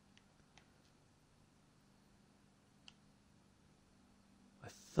 I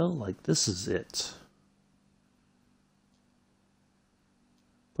felt like this is it.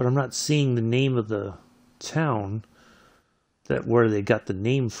 But I'm not seeing the name of the town where they got the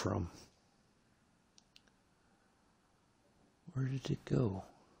name from. Where did it go?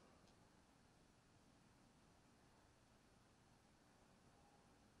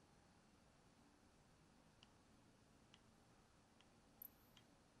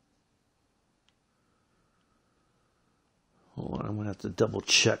 Hold on, I'm going to have to double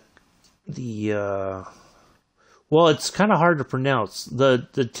check the... Well, it's kind of hard to pronounce.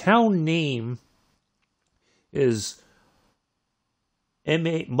 The town name is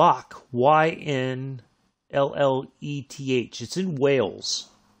Mach, Y-N-L-L-E-T-H. It's in Wales.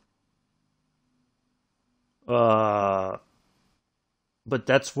 But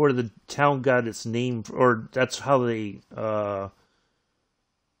that's where the town got its name, or that's how they...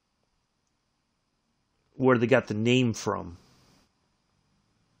 where they got the name from.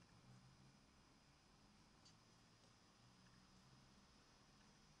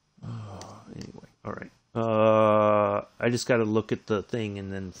 Anyway, all right. I just got to look at the thing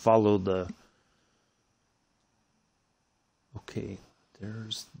and then follow the... Okay,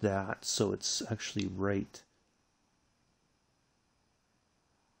 there's that. So it's actually right.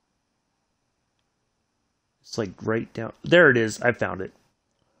 It's like right down... There it is. I found it.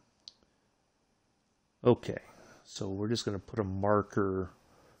 Okay, so we're just going to put a marker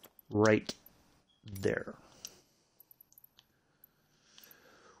right there.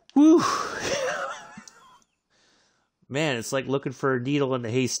 Woo! Man, it's like looking for a needle in a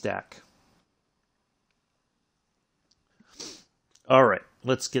haystack. All right,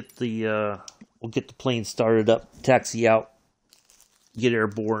 let's get the we'll get the plane started up, taxi out, get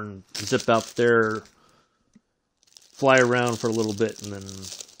airborne, zip out there, fly around for a little bit and then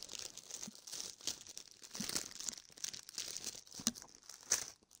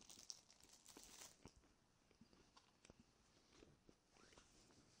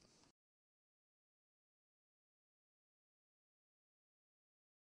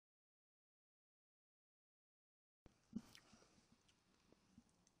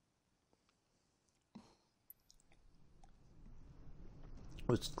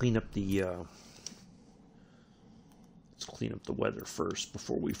let's clean up the weather first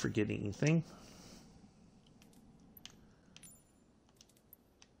before we forget anything.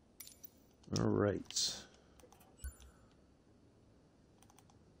 All right.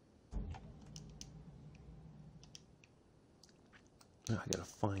 I gotta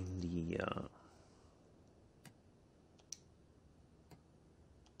find the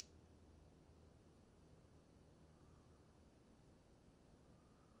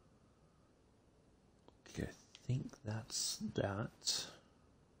okay, I think that's that.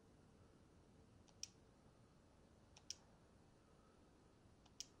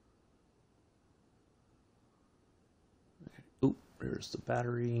 Okay. Oh, there's the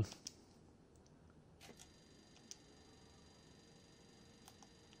battery.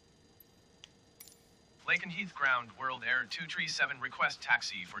 Lakenheath Ground, World Air 237, request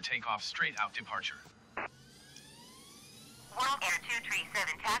taxi for takeoff straight out departure. World Air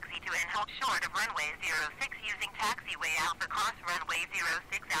 237 taxi to Enhelp short of runway 06 using taxiway Alpha cross runway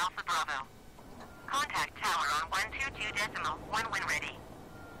 06 Alpha Bravo. Contact tower on 122.1 when ready.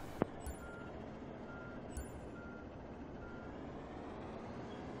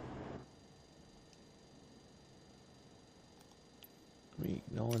 Let me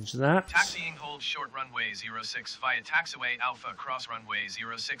acknowledge that. Taxiing hold short runway 06 via taxiway Alpha cross runway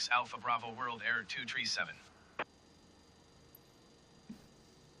 06 Alpha Bravo World Air 237.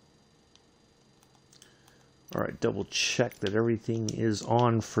 All right, double check that everything is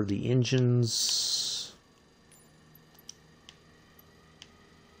on for the engines.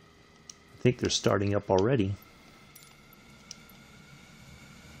 I think they're starting up already.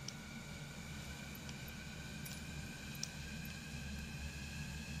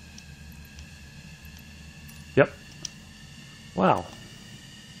 Yep. Wow.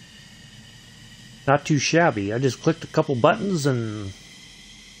 Not too shabby. I just clicked a couple buttons and...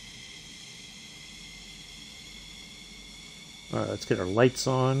 Alright, let's get our lights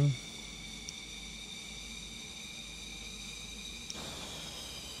on.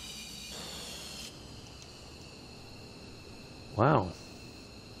 Wow.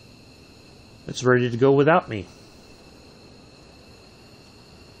 It's ready to go without me.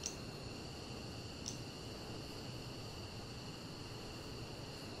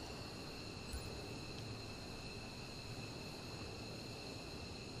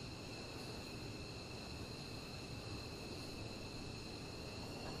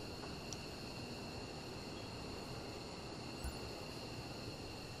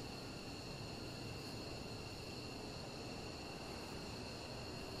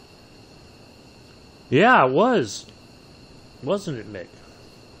 Yeah, it was. Wasn't it, Mick?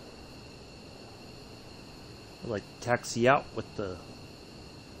 I like taxi out with the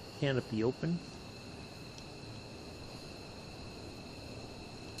canopy open.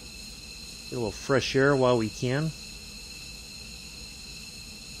 Get a little fresh air while we can.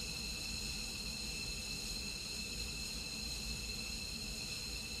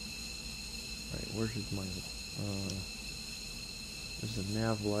 Alright, where's my... there's the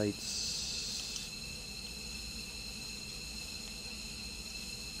nav lights.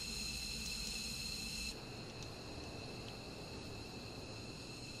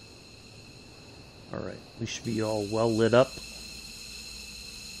 Alright, we should be all well lit up.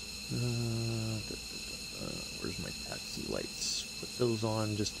 Where's my taxi lights? Put those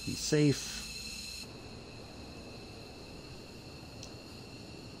on just to be safe.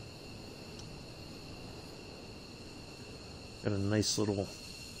 Got a nice little...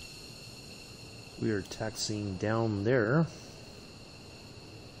 We are taxiing down there.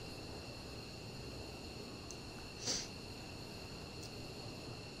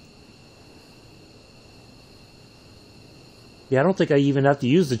 Yeah, I don't think I even have to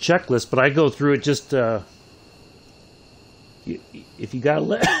use the checklist, but I go through it just, if you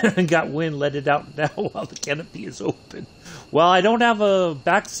got wind, let it out now while the canopy is open. Well, I don't have a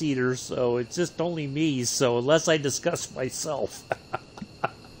backseater, so it's just only me, so unless I discuss myself.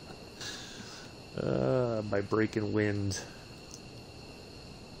 My breaking wind.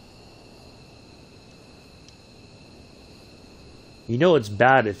 You know it's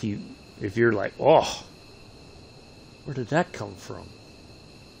bad if you're like, oh, where did that come from?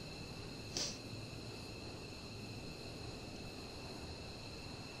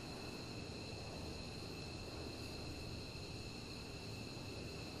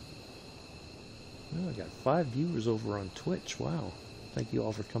 got 5 viewers over on Twitch. Wow. Thank you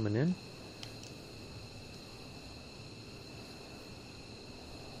all for coming in.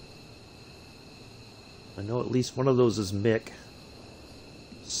 I know at least one of those is Mick.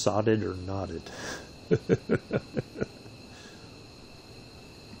 Sodded or knotted.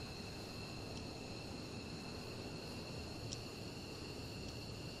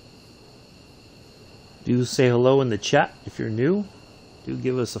 Do say hello in the chat if you're new. Do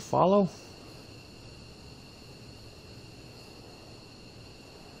give us a follow.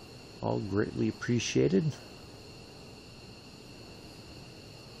 All greatly appreciated.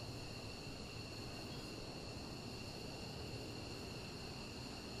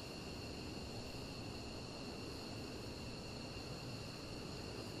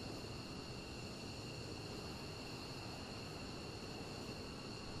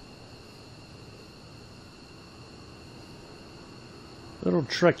 Little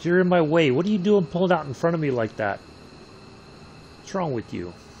truck, you're in my way. What are you doing pulling out in front of me like that? What's wrong with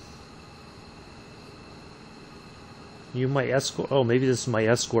you? You my escort? Oh, maybe this is my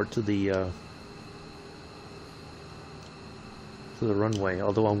escort to the runway.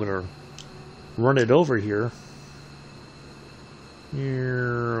 Although I'm gonna run it over here.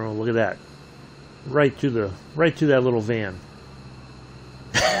 Look at that! Right to that little van.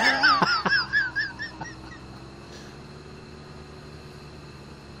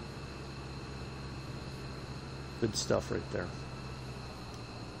 Good stuff right there.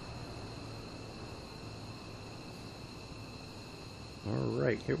 All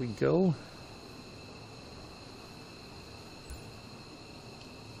right, here we go.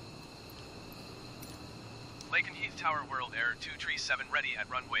 Lake and Heath Tower World Air 237 ready at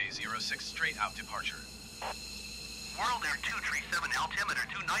runway 06 straight out departure. World Air 237 altimeter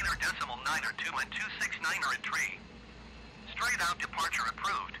 29.9 and 269 at tree. Straight out departure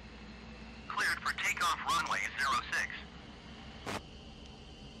approved. Cleared for takeoff runway 06.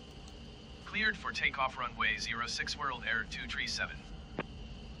 Cleared for takeoff runway 06 World Air 237.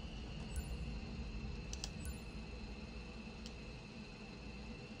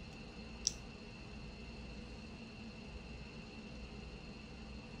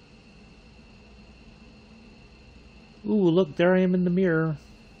 Ooh, look, there I am in the mirror.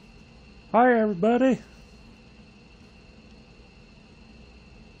 Hi, everybody.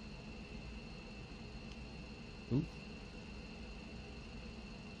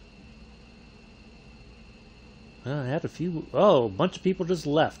 I had a few. Oh, a bunch of people just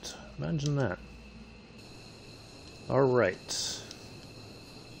left. Imagine that. All right.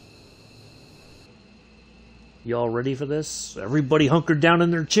 Y'all ready for this? Everybody hunkered down in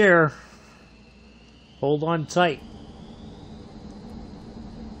their chair. Hold on tight.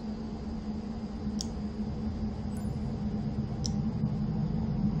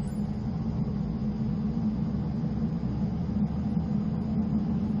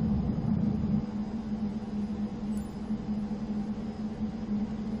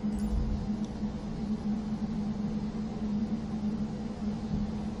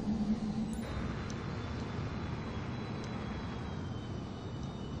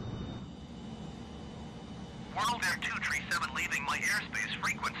 World Air 237 leaving my airspace,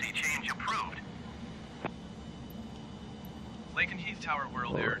 frequency change approved. Lake and Heath Tower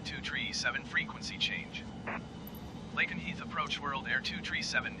World Air 237 frequency change. Lake and Heath approach World Air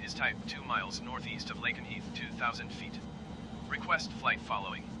 237 is type 2 miles northeast of Lake and Heath 2,000 feet. Request flight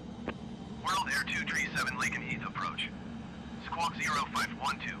following. World Air 237 Lake and Heath approach. Squawk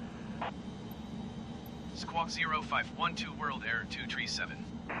 0512. Squawk 0512 World Air 237.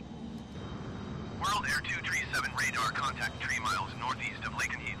 World Air 237 radar contact 3 miles northeast of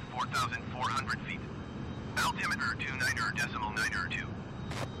Lake and Heath 4,400 feet. Altimeter 29.9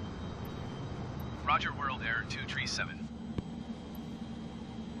 Roger World Air 237.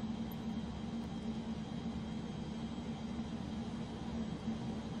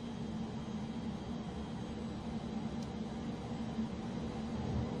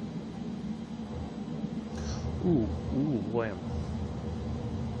 Ooh, wham.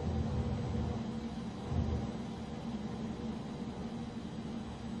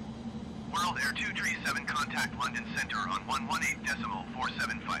 World Air 237 contact London Center on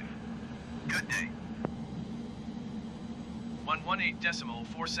 118.475. Good day.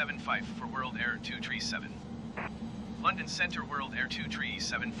 118.475 for World Air 237. London Center World Air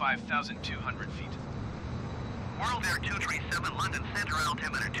 237 5,200 feet. World Air 237 London Center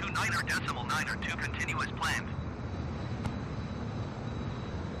altimeter 29.9 continuous planned.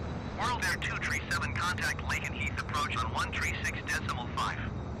 World Air 237 contact Lake and Heath approach on 136.5.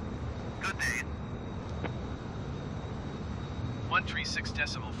 Good day.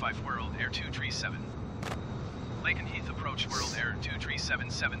 136.5 World Air 237. Lakenheath approach World Air 237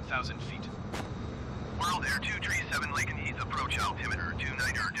 7,000 feet. World Air 237 Lakenheath approach altimeter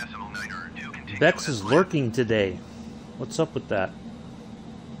 29.9 continuous. Bex is lurking today. What's up with that?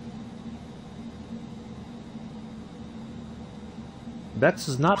 Bex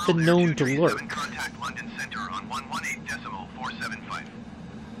has not been known to lurk. Contact London Center on 118.475.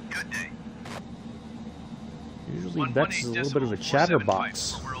 Good day. Usually Bex is a little bit of a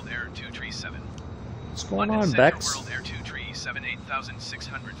chatterbox. World Air 237. What's going London on, Center, Bex? World Air 237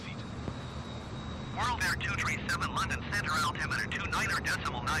 8,600 feet. World Air 237 London Center altimeter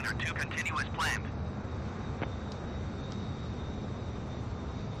 29.9 continuous planned.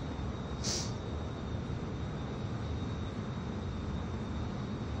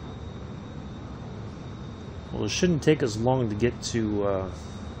 Well, it shouldn't take us long to get to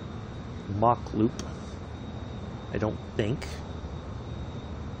Mach Loop, I don't think.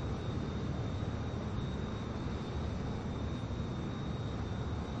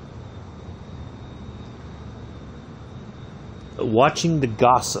 Watching the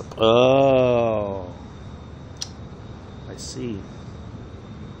gossip. Oh, I see.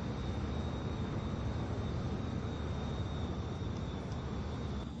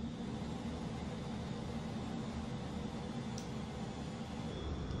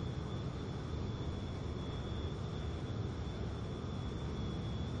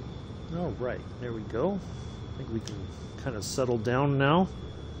 All right, there we go. I think we can kind of settle down now.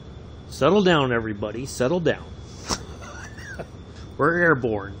 Settle down, everybody. Settle down. We're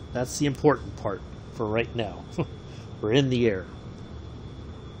airborne. That's the important part for right now. We're in the air.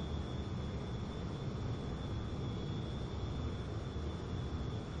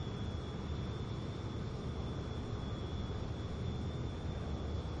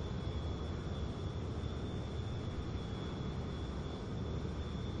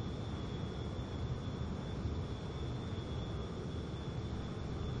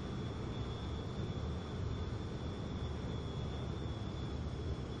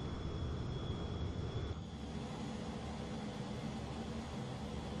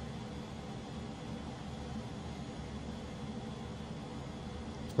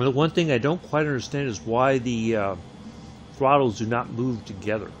 Well, the one thing I don't quite understand is why the throttles do not move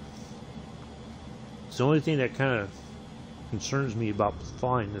together. It's the only thing that kind of concerns me about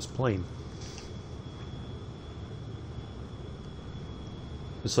flying this plane.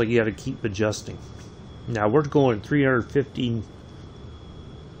 It's like you got to keep adjusting. Now we're going 315. It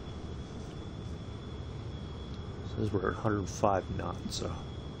says we're at 105 knots, so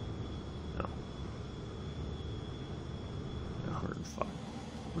no. 105.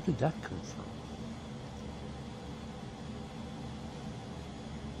 Where did that come from?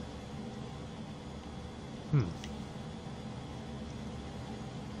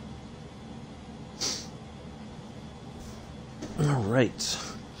 All right.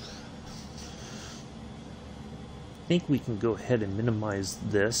 I think we can go ahead and minimize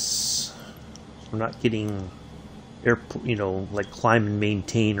this. We're not getting air, like climb and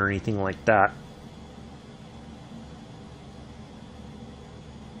maintain or anything like that.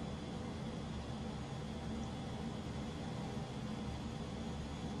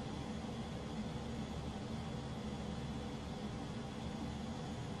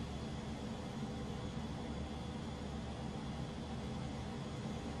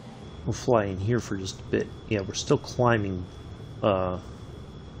 We'll fly in here for just a bit. Yeah, we're still climbing. A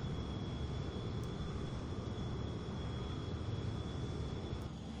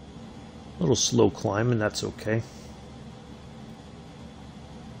little slow climb, and that's okay.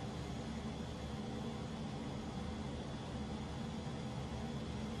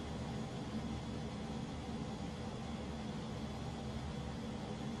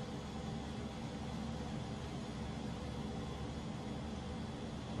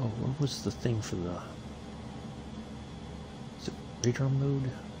 Oh, what was the thing for the... Is it radar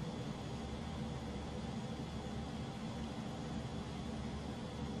mode?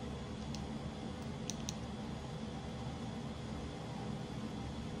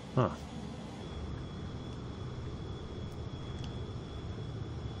 Huh.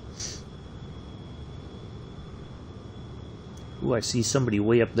 Ooh, I see somebody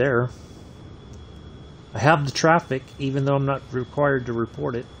way up there. I have the traffic, even though I'm not required to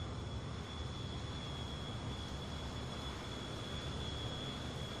report it.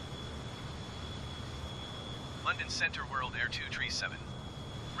 London Center, World Air 237.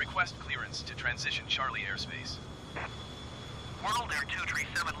 Request clearance to transition Charlie airspace. World Air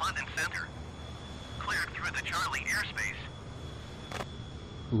 237 London Center. Cleared through the Charlie airspace.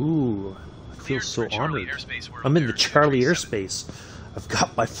 Ooh, I feel Cleared so for Charlie honored. airspace, World I'm in the Air Charlie 237. airspace. I've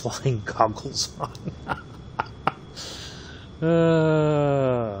got my flying goggles on. You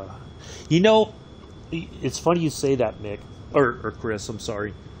know, it's funny you say that, Mick. Or Chris, I'm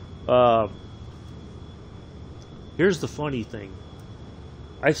sorry. Here's the funny thing.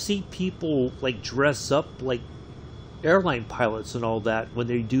 I see people like dress up like airline pilots and all that when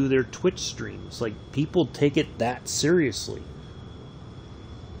they do their Twitch streams. Like, people take it that seriously.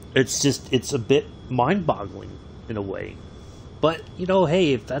 It's a bit mind-boggling in a way. But, you know,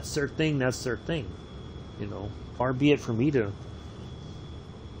 hey, if that's their thing, that's their thing. You know, far be it for me to,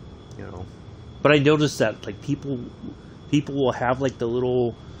 you know. But I noticed that, like, people will have, like, the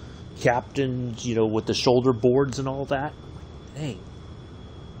little captains, you know, with the shoulder boards and all that. Dang,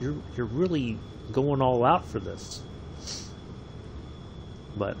 you're really going all out for this.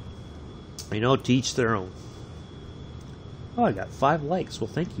 But, you know, to each their own. Oh, I got 5 likes. Well,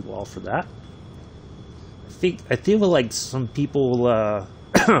 thank you all for that. I feel like some people,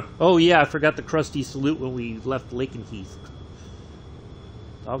 oh yeah, I forgot the crusty salute when we left Lakenheath.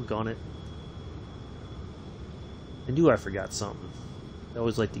 Doggone it. I knew I forgot something. I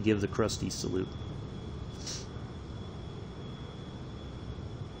always like to give the crusty salute.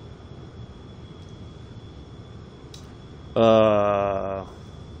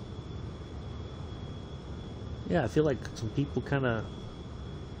 Yeah, I feel like some people kind of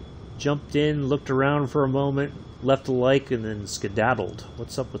jumped in, looked around for a moment, left a like, and then skedaddled.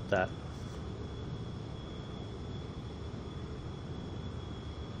 What's up with that?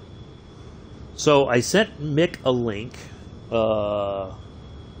 So I sent Mick a link.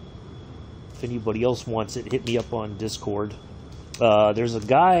 If anybody else wants it, hit me up on Discord. There's a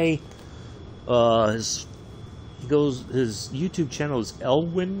guy. His YouTube channel is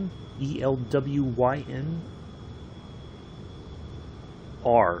Elwyn, ELWYN.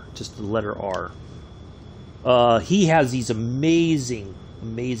 R, just the letter R. He has these amazing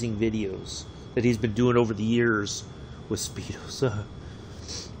videos that he's been doing over the years with Speedos.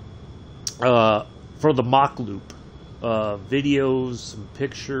 For the Mach Loop. Videos, some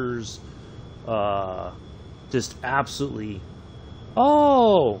pictures, just absolutely.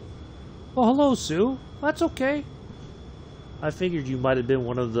 Oh, well, hello, Sue. That's okay. I figured you might have been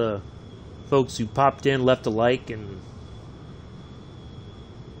one of the folks who popped in, left a like, and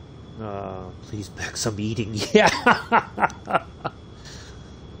please back some eating. Yeah.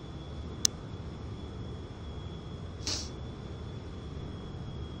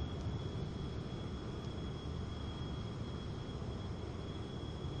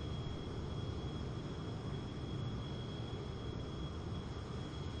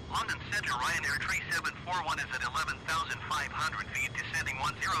 London Center, Ryanair 3741 is at 11,500 feet, descending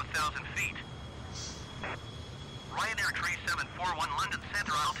 10,000 feet. Ryanair 3741, London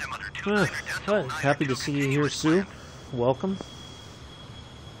Center, altimeter 29 happy to see you here, Sue. Welcome.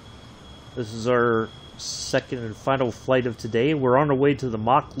 This is our second and final flight of today. We're on our way to the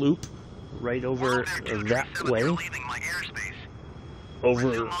Mach Loop, right over that way.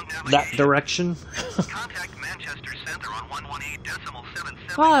 Over that direction. Contact Manchester Center on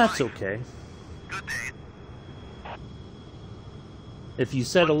 118.775. Oh, that's okay. Good day. If you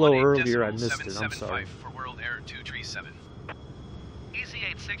said hello earlier, I missed it. I'm sorry. For World Air 237. Easy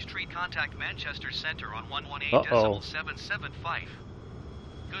 86 Street, contact Manchester Center on 118.775.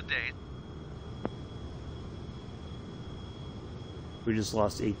 Good day. We just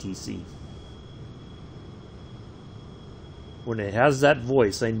lost ATC. When it has that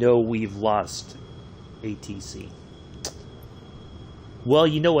voice, I know we've lost ATC. Well,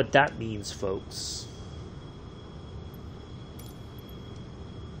 you know what that means, folks.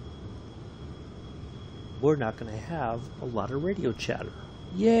 We're not going to have a lot of radio chatter.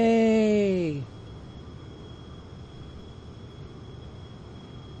 Yay!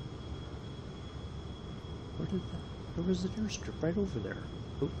 Where was the airstrip? Right over there.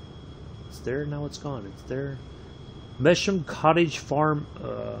 Oh, it's there, now it's gone. It's there. Mesham Cottage Farm,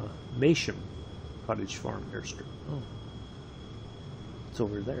 Masham Cottage Farm airstrip. Oh. It's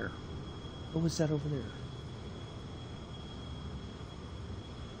over there. What was that over there?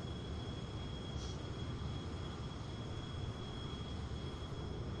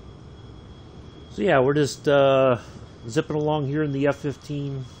 So yeah, we're just zipping along here in the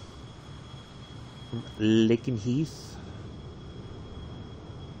F-15 from Lakenheath.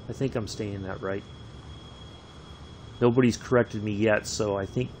 I think I'm saying that right. Nobody's corrected me yet, so I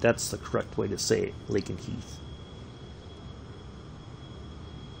think that's the correct way to say it, Lakenheath.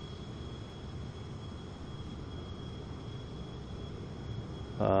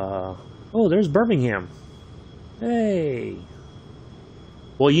 Oh, there's Birmingham. Hey.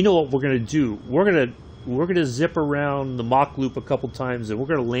 Well, you know what we're gonna do? We're gonna zip around the Mach Loop a couple times, and we're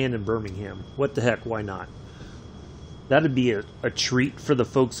gonna land in Birmingham. What the heck? Why not? That'd be a treat for the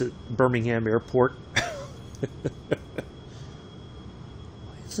folks at Birmingham Airport.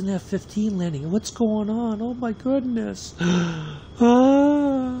 It's an F-15 landing. What's going on? Oh my goodness.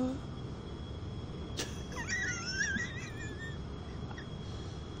 Ah.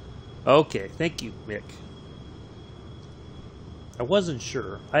 Okay, thank you, Mick. I wasn't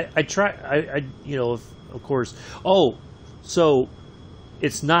sure. I you know, of course. Oh, so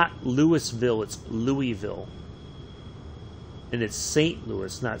it's not Louisville, it's Louisville. And it's St.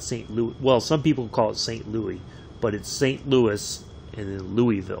 Louis, not St. Louis. Well, some people call it St. Louis, but it's St. Louis and then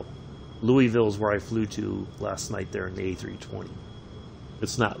Louisville. Louisville is where I flew to last night there in the A320.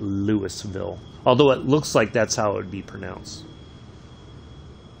 It's not Louisville, although it looks like that's how it would be pronounced.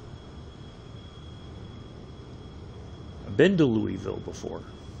 I've been to Louisville before.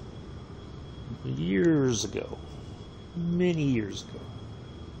 Years ago. Many years ago.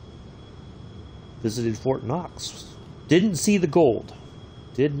 Visited Fort Knox. Didn't see the gold.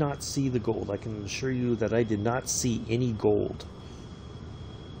 Did not see the gold. I can assure you that I did not see any gold.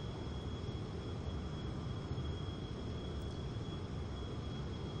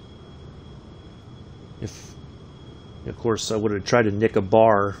 If, of course, I would have tried to nick a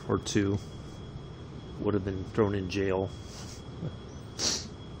bar or two, would have been thrown in jail.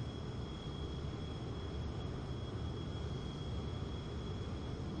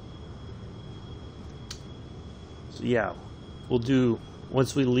 So yeah, we'll do,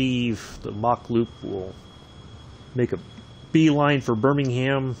 once we leave the Mach Loop, we'll make a beeline for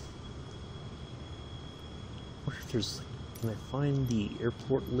Birmingham. I wonder if there's, can I find the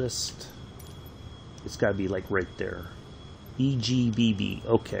airport list? It's got to be like right there. EGBB.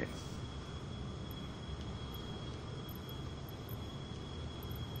 Okay.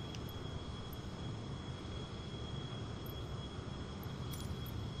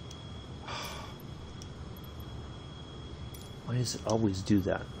 Why does it always do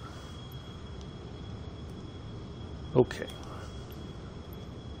that? Okay.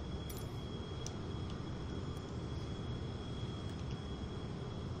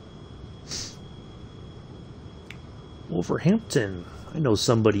 Wolverhampton. I know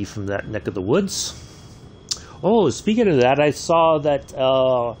somebody from that neck of the woods. Oh, speaking of that, I saw that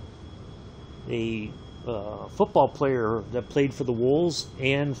a football player that played for the Wolves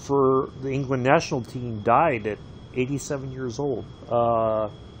and for the England national team died at 87 years old.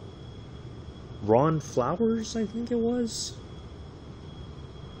 Ron Flowers, I think it was.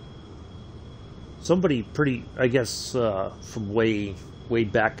 Somebody pretty, I guess, from way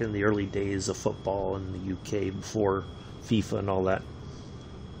back in the early days of football in the UK before FIFA and all that.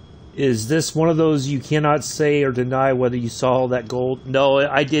 Is this one of those you cannot say or deny whether you saw that gold? No,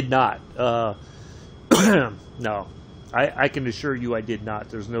 I did not. No, I can assure you I did not.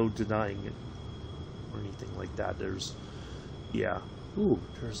 There's no denying it or anything like that. There's, yeah. Ooh,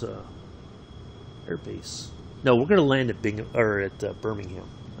 there's a airbase. No, we're gonna land at Birmingham.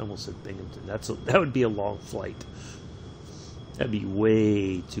 I almost said Binghamton. That would be a long flight. That'd be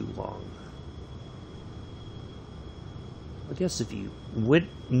way too long. I guess if you went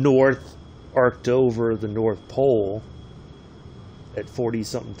north, arced over the North Pole at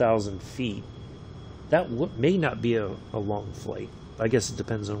 40-something thousand feet, that may not be a long flight. I guess it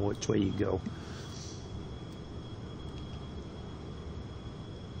depends on which way you go.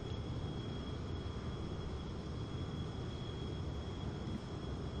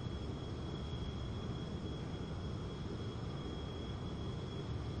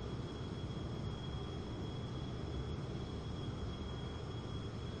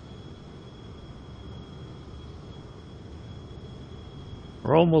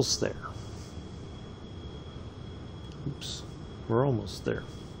 We're almost there. Oops. We're almost there.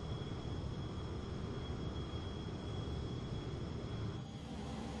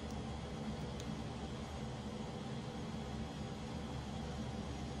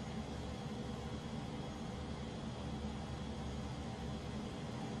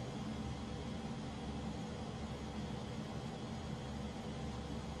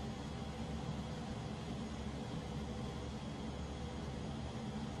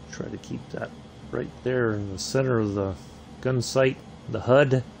 Try to keep that right there in the center of the gun sight, the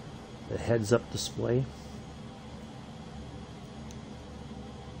HUD, the heads-up display.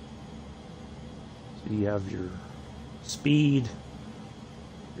 So you have your speed,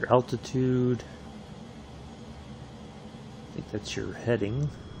 your altitude. I think that's your heading.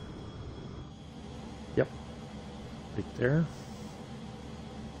 Yep, right there.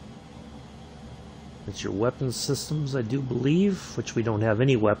 It's your weapons systems, I do believe, which we don't have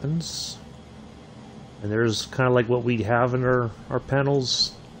any weapons. And there's kind of like what we have in our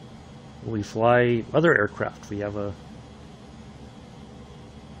panels when we fly other aircraft. We have a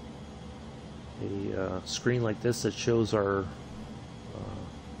a screen like this that shows our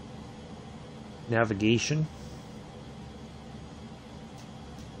navigation.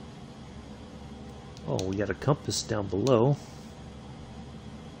 Oh, we got a compass down below.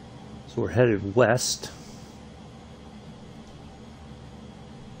 So we're headed west.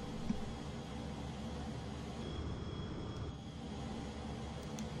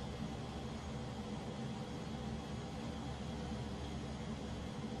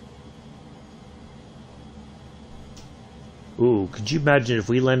 Ooh, could you imagine if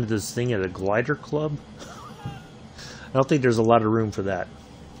we landed this thing at a glider club? I don't think there's a lot of room for that.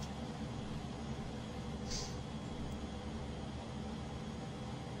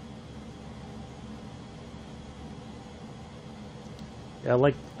 Yeah,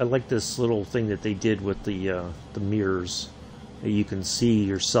 I like this little thing that they did with the mirrors. You can see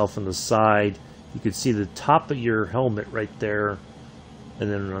yourself on the side. You can see the top of your helmet right there,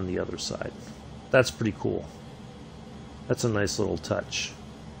 and then on the other side. That's pretty cool. That's a nice little touch,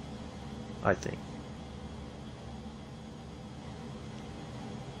 I think.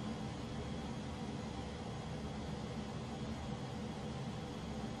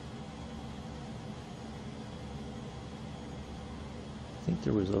 I think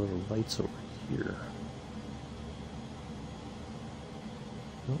there was other lights over here.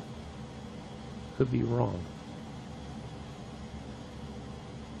 Nope. Could be wrong.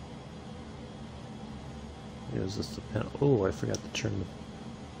 Is this the pen? Oh, I forgot to turn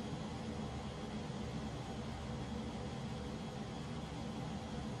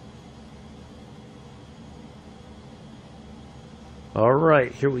the... All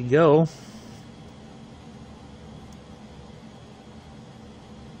right, here we go.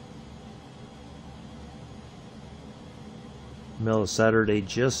 Mellow Saturday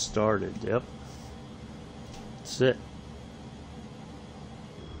just started. Yep. That's it.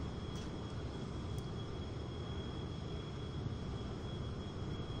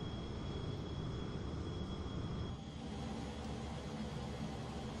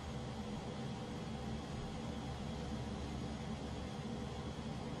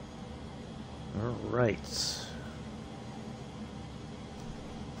 All right.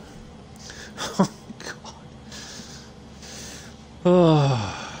 Oh, God.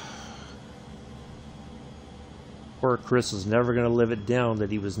 Oh. Poor Chris is never going to live it down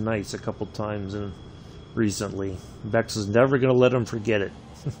that he was nice a couple times and recently. Bex is never going to let him forget it.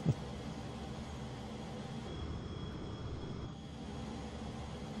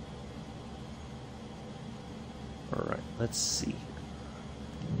 All right, let's see.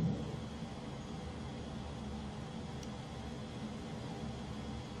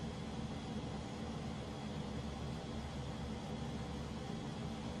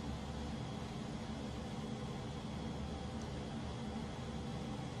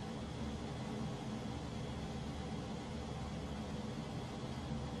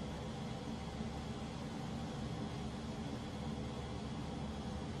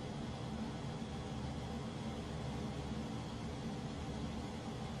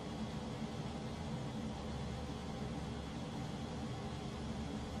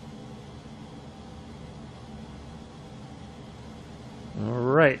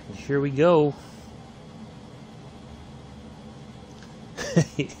 Alright, here we go.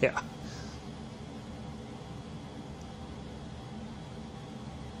 Yeah.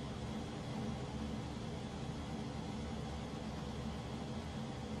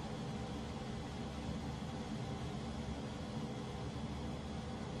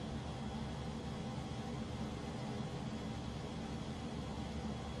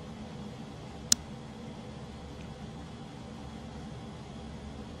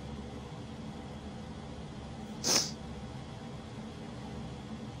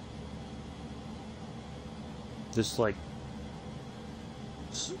 Just like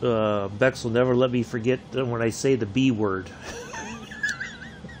Bex will never let me forget when I say the B word.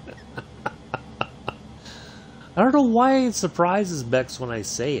 I don't know why it surprises Bex when I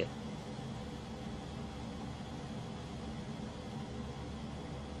say it.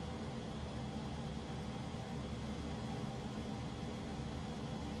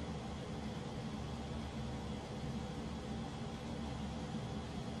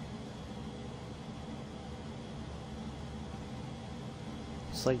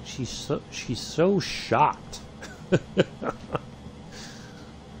 It's like she's so shocked.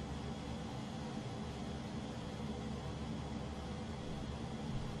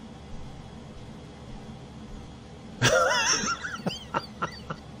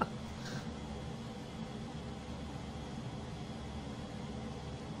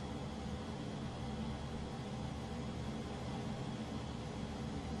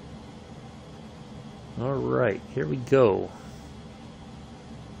 Alright, here we go.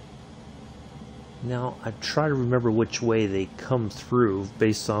 Now, I try to remember which way they come through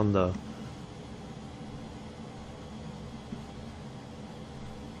based on the...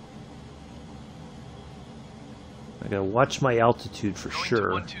 I gotta watch my altitude for sure.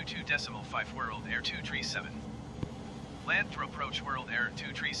 Going to 122.5 World Air 237. Land for approach World Air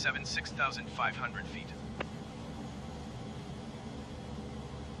 237 6,500 feet.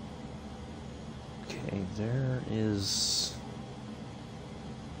 Okay, there is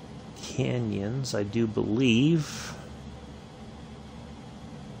canyons, I do believe.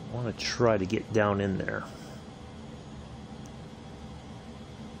 I want to try to get down in there.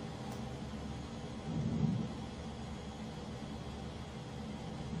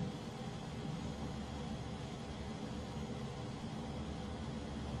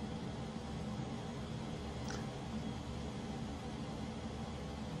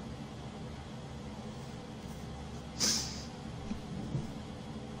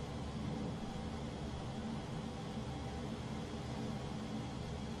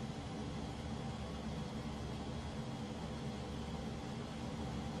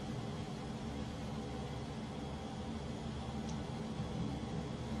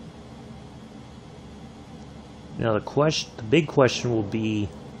 Now the big question will be,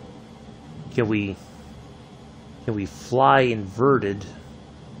 can we fly inverted?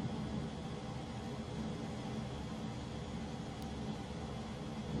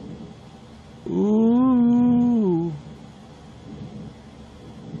 Ooh.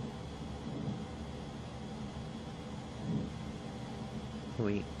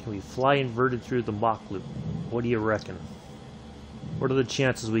 Can we fly inverted through the Mach Loop? What do you reckon? What are the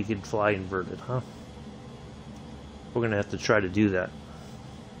chances we could fly inverted, huh? We're going to have to try to do that.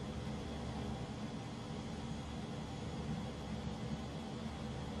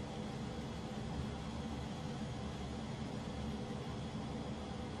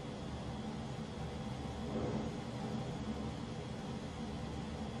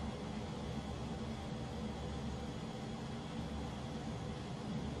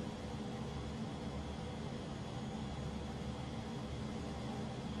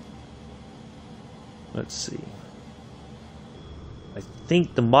 Let's see. I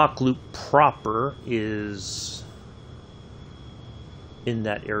think the Mach Loop proper is in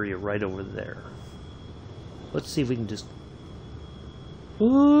that area right over there. Let's see if we can just...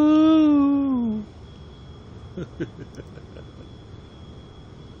 Ooh! Look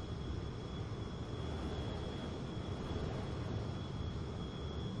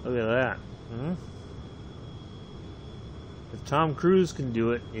at that. Hmm? If Tom Cruise can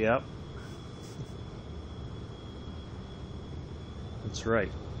do it, yep. That's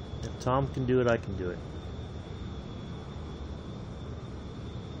right. If Tom can do it, I can do it.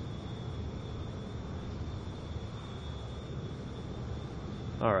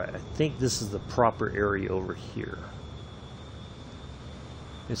 Alright, I think this is the proper area over here.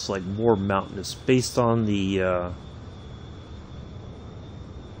 It's like more mountainous based on the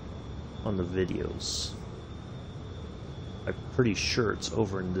videos. I'm pretty sure it's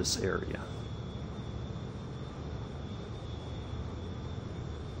over in this area.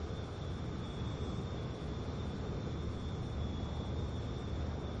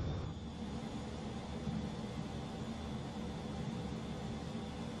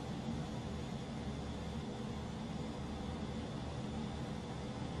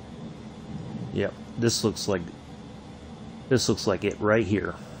 Yep, this looks like it right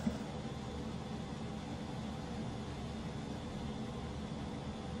here.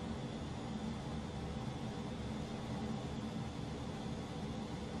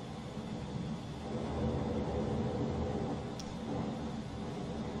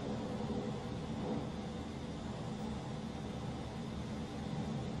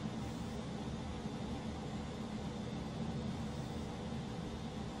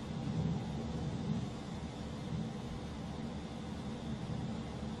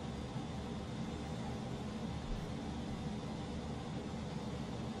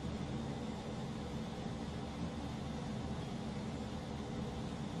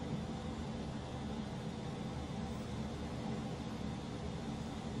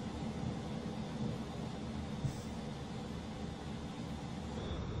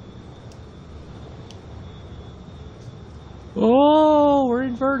 Oh, we're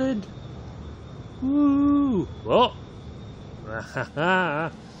inverted. Woo! Oh.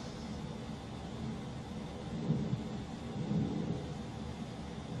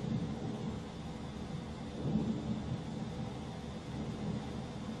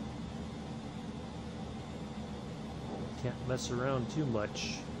 Can't mess around too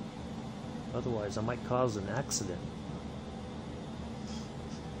much. Otherwise, I might cause an accident.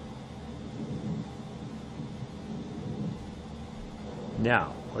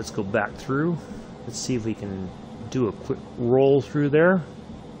 Now, let's go back through. Let's see if we can do a quick roll through there.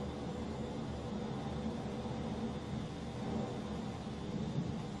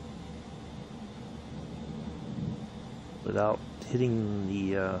 Without hitting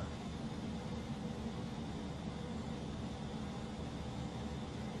the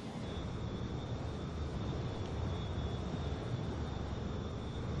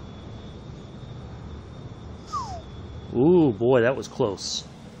Ooh, boy, that was close.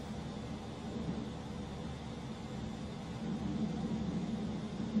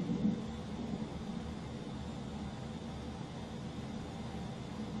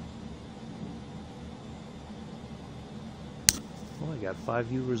 Oh, I got 5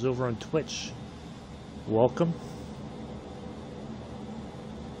 viewers over on Twitch. Welcome.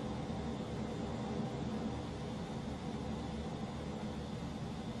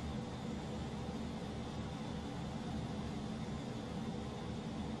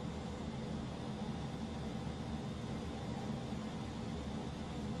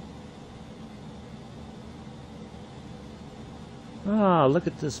 Ah, look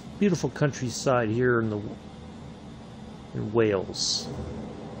at this beautiful countryside here in Wales.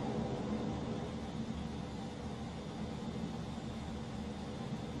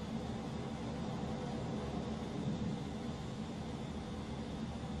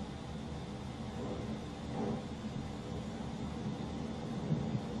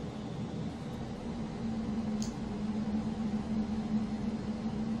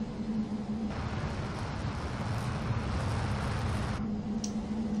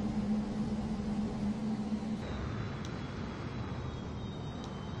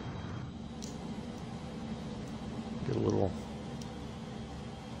 Get a little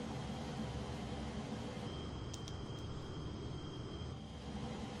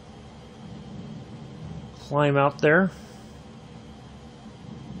climb out there.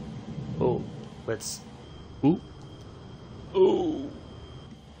 Oh, let's. Ooh. Oh.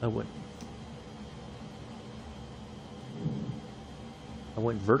 I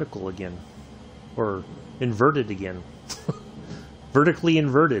went vertical again. Or inverted again. Vertically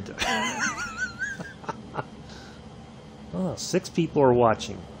inverted. Oh, 6 people are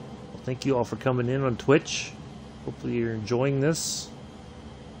watching. Well, thank you all for coming in on Twitch. Hopefully you're enjoying this.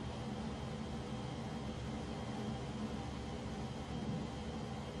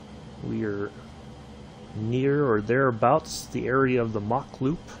 We are near or thereabouts the area of the Mach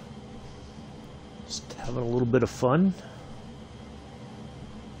Loop. Just having a little bit of fun.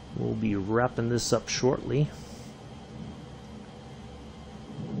 We'll be wrapping this up shortly.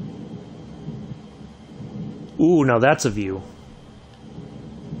 Ooh, now that's a view.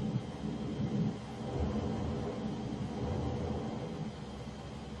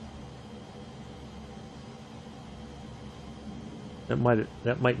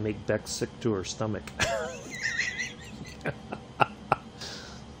 That might make Beck sick to her stomach.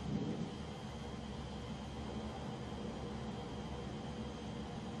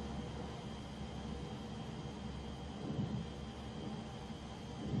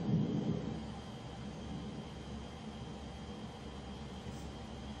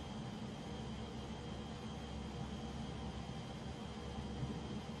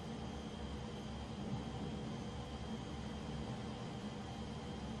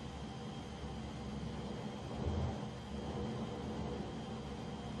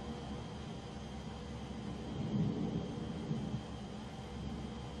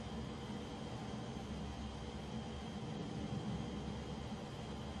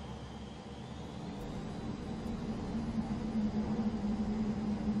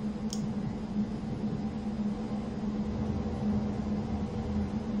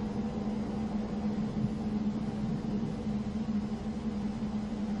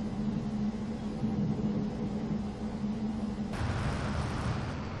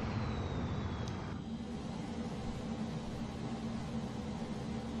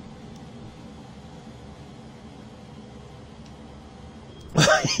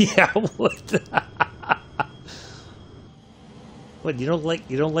 Yeah, what? What, you don't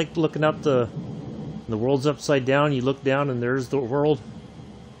like looking up the world's upside down, you look down and there's the world.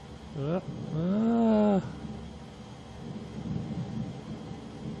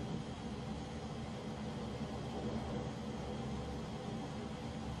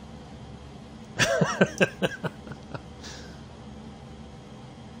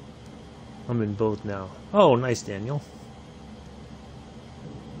 I'm in both now. Oh, nice, Daniel.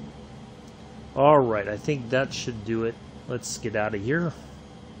 Alright, I think that should do it. Let's get out of here.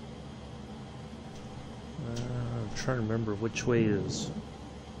 I'm trying to remember which way is.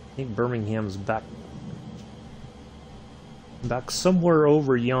 I think Birmingham's back somewhere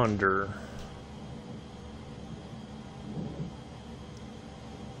over yonder.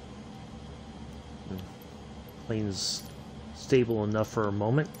 Plane's stable enough for a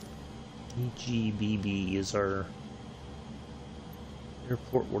moment. EGBB is our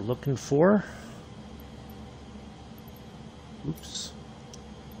airport we're looking for. Oops.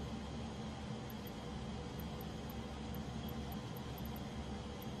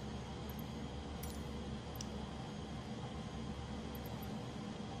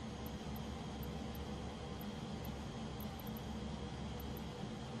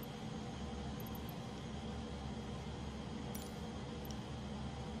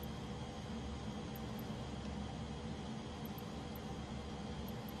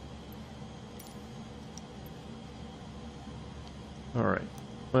 Alright,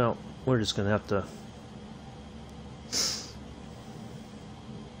 well, we're just gonna have to...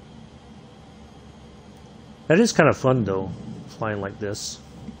 That is kind of fun, though, flying like this.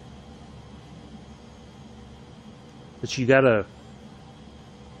 But you gotta...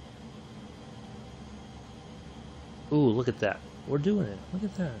 Ooh, look at that. We're doing it. Look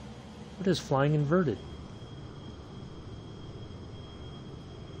at that. What is flying inverted?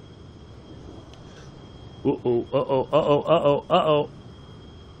 Uh-oh, uh-oh, uh-oh, uh-oh, uh-oh.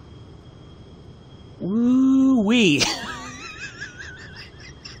 Woo-wee.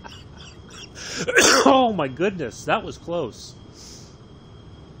 Oh my goodness, that was close.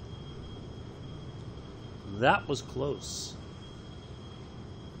 That was close.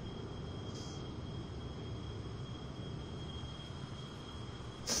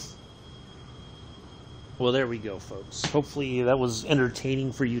 Well, there we go, folks. Hopefully that was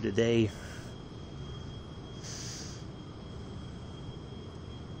entertaining for you today.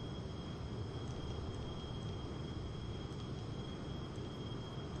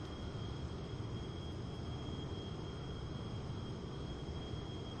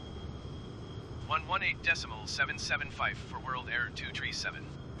 Decimal 775 for World Air 237.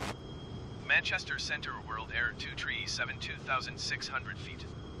 Manchester Center World Air 237, 2,600 feet.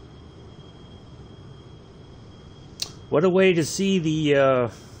 What a way to see the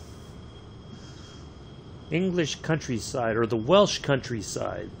English countryside, or the Welsh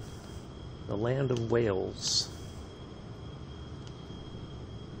countryside, the land of Wales.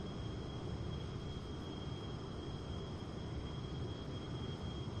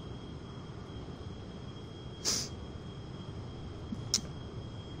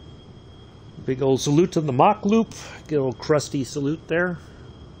 Big old salute to the Mach Loop. Get a little crusty salute there.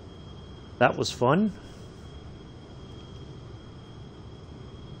 That was fun.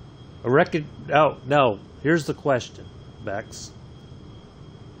 I reckon... Oh, no. Here's the question, Bex.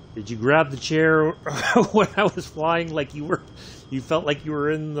 Did you grab the chair when I was flying like you were... You felt like you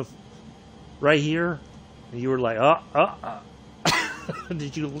were in the... Right here? And you were like,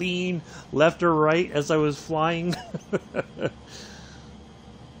 Did you lean left or right as I was flying?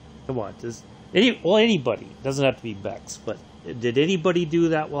 Come on, just... anybody. Doesn't have to be Bex, but did anybody do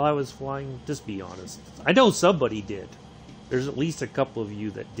that while I was flying? Just be honest. I know somebody did. There's at least a couple of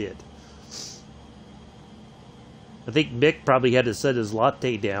you that did. I think Mick probably had to set his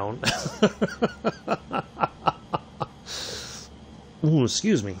latte down. Ooh,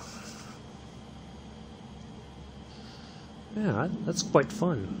 excuse me. Yeah, that's quite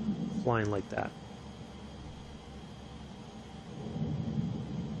fun, flying like that.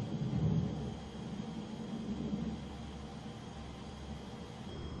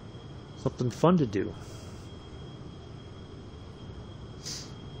 Something fun to do.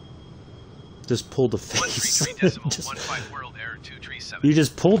 Just pulled a face. You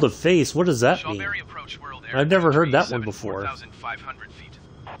just pulled a face. What does that mean? I've never heard that one before.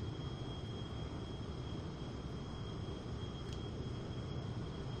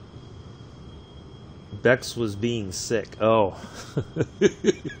 Bex was being sick. Oh.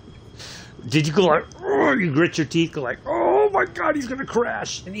 Did you go like, oh, you grit your teeth, go like, oh my god, he's gonna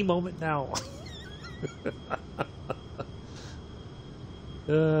crash any moment now.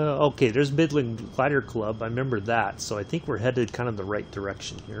 Okay, there's Midland Glider Club. I remember that, so I think we're headed kind of the right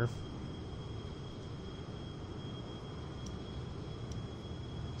direction here.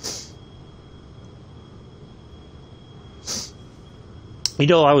 You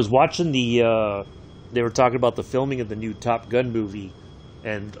know, I was watching the, they were talking about the filming of the new Top Gun movie,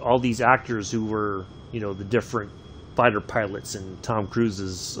 and all these actors who were, you know, the different fighter pilots in Tom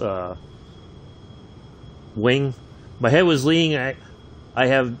Cruise's wing. My head was leaning. I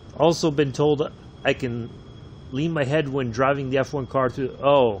have also been told I can lean my head when driving the F1 car through.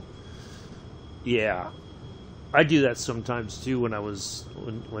 Oh, yeah. I do that sometimes too. When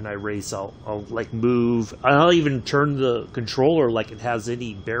I race, I'll like move. I'll even turn the controller like it has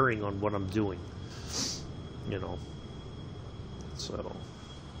any bearing on what I'm doing. You know. So.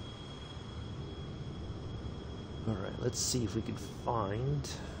 All right. Let's see if we can find.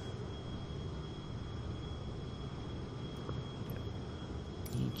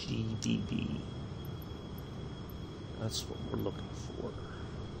 EGDB. That's what we're looking for.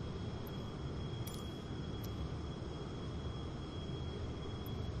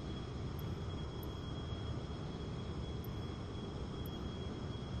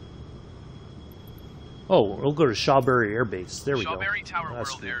 Oh, we'll go to Sherburn Air Base. There we go. Sherburn Tower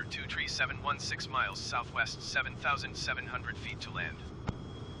That's World Air 23716 miles southwest, 7,700 feet to land.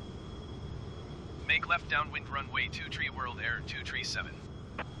 Make left downwind runway 23 World Air 237.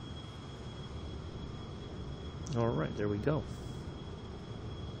 All right, there we go.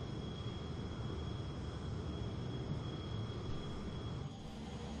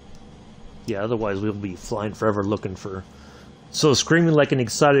 Yeah, otherwise we'll be flying forever looking for... So screaming like an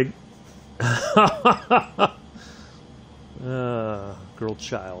excited... girl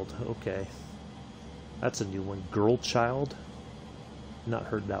child. Okay. That's a new one. Girl child? Not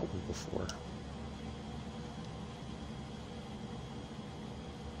heard that one before.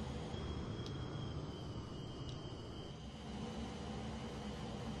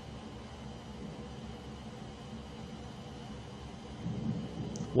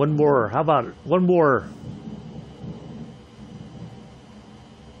 One more. How about it? One more.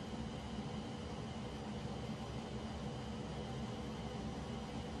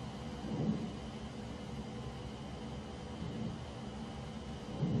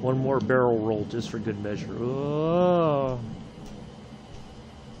 One more barrel roll just for good measure. Oh.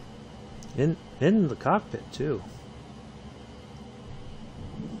 In the cockpit too.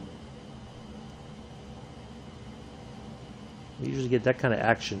 We usually get that kind of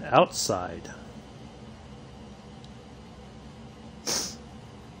action outside.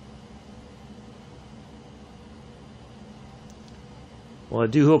 Well, I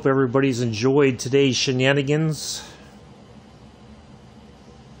do hope everybody's enjoyed today's shenanigans.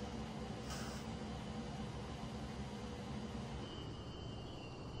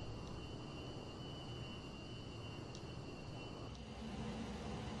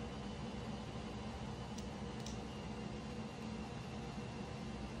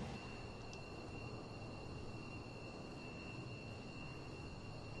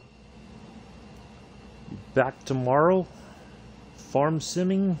 Back tomorrow. Farm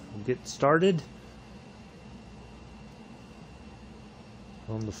simming. We'll get started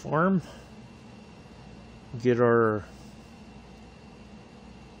on the farm. Get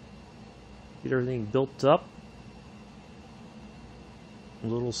everything built up.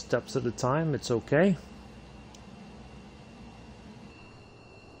 Little steps at a time. It's okay.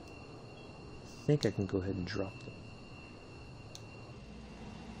 I think I can go ahead and drop them.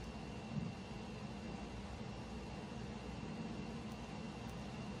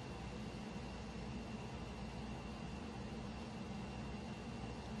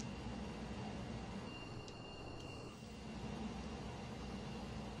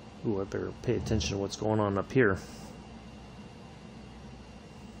 Ooh, I better pay attention to what's going on up here.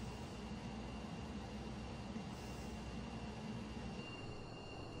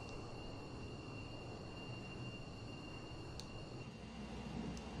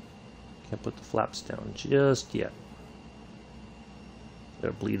 Can't put the flaps down just yet.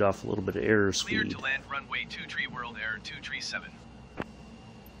 Gotta bleed off a little bit of air speed. Cleared to land runway 23 World Air 237.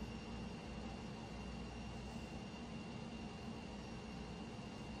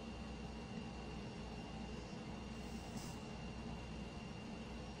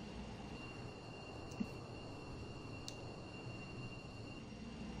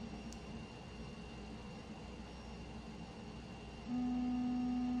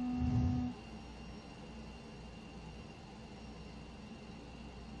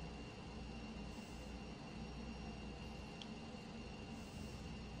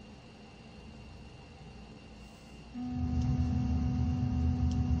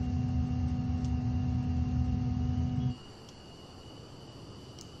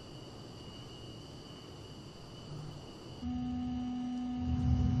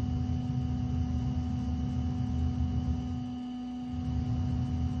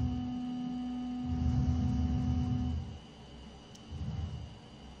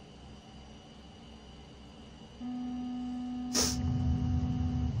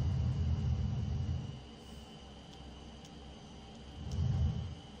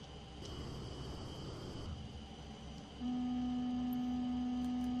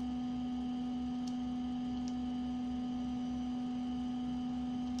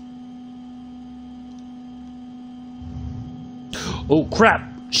 Oh, crap.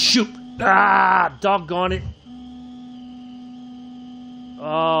 Shoot. Ah, doggone it.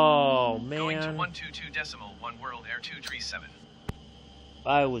 Oh, man. Going to 122.1 World Air 237.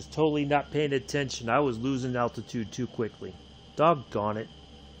 I was totally not paying attention. I was losing altitude too quickly. Doggone it.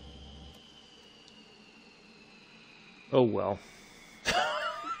 Oh, well.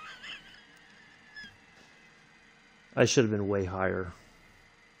 I should have been way higher.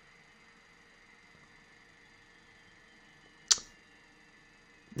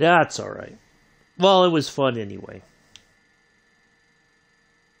 That's all right. Well, it was fun anyway.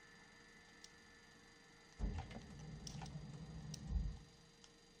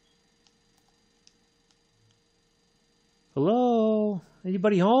 Hello?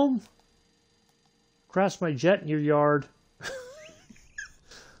 Anybody home? Crashed my jet in your yard.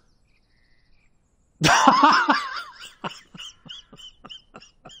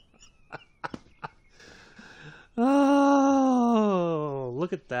 Oh,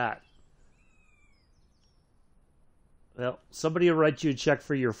 look at that. Well, somebody will write you a check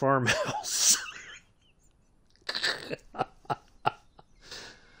for your farmhouse.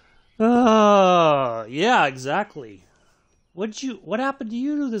 Yeah, exactly. What happened to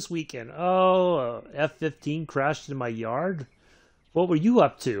you this weekend? Oh, F-15 crashed in my yard? What were you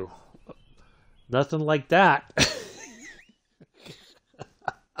up to? Nothing like that.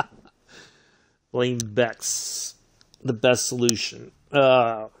 Blame Bex. The best solution.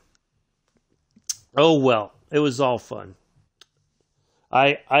 Oh well, it was all fun.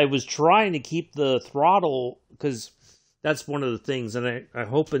 I was trying to keep the throttle, because that's one of the things, and I'm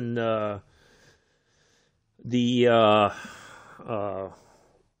hoping that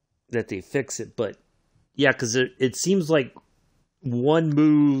they fix it. But yeah, because it seems like one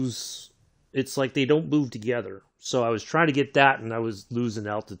moves, it's like they don't move together. So I was trying to get that, and I was losing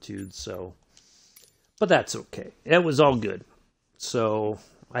altitude. So, but that's okay. It was all good. So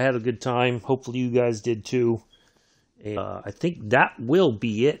I had a good time. Hopefully you guys did too. And, I think that will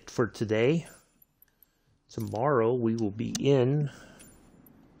be it for today. Tomorrow we will be in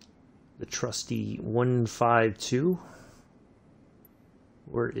the trusty 152.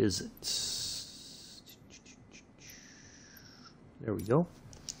 Where is it? There we go.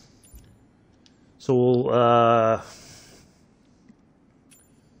 So we'll,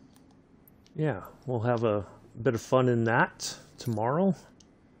 yeah, we'll have a bit of fun in that tomorrow.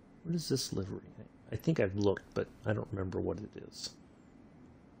 What is this livery? I think I've looked, but I don't remember what it is.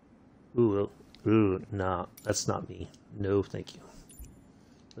 Ooh, nah, that's not me. No, thank you.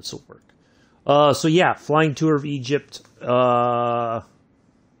 This will work. So yeah, flying tour of Egypt. Well,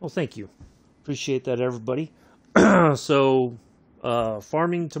 thank you. Appreciate that, everybody. So,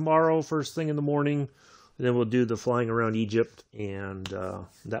 farming tomorrow, first thing in the morning. And then we'll do the flying around Egypt, and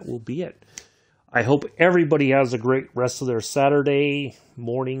that will be it. I hope everybody has a great rest of their Saturday,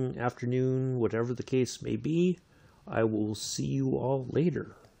 morning, afternoon, whatever the case may be. I will see you all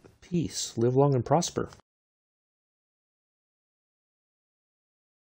later. Peace. Live long and prosper.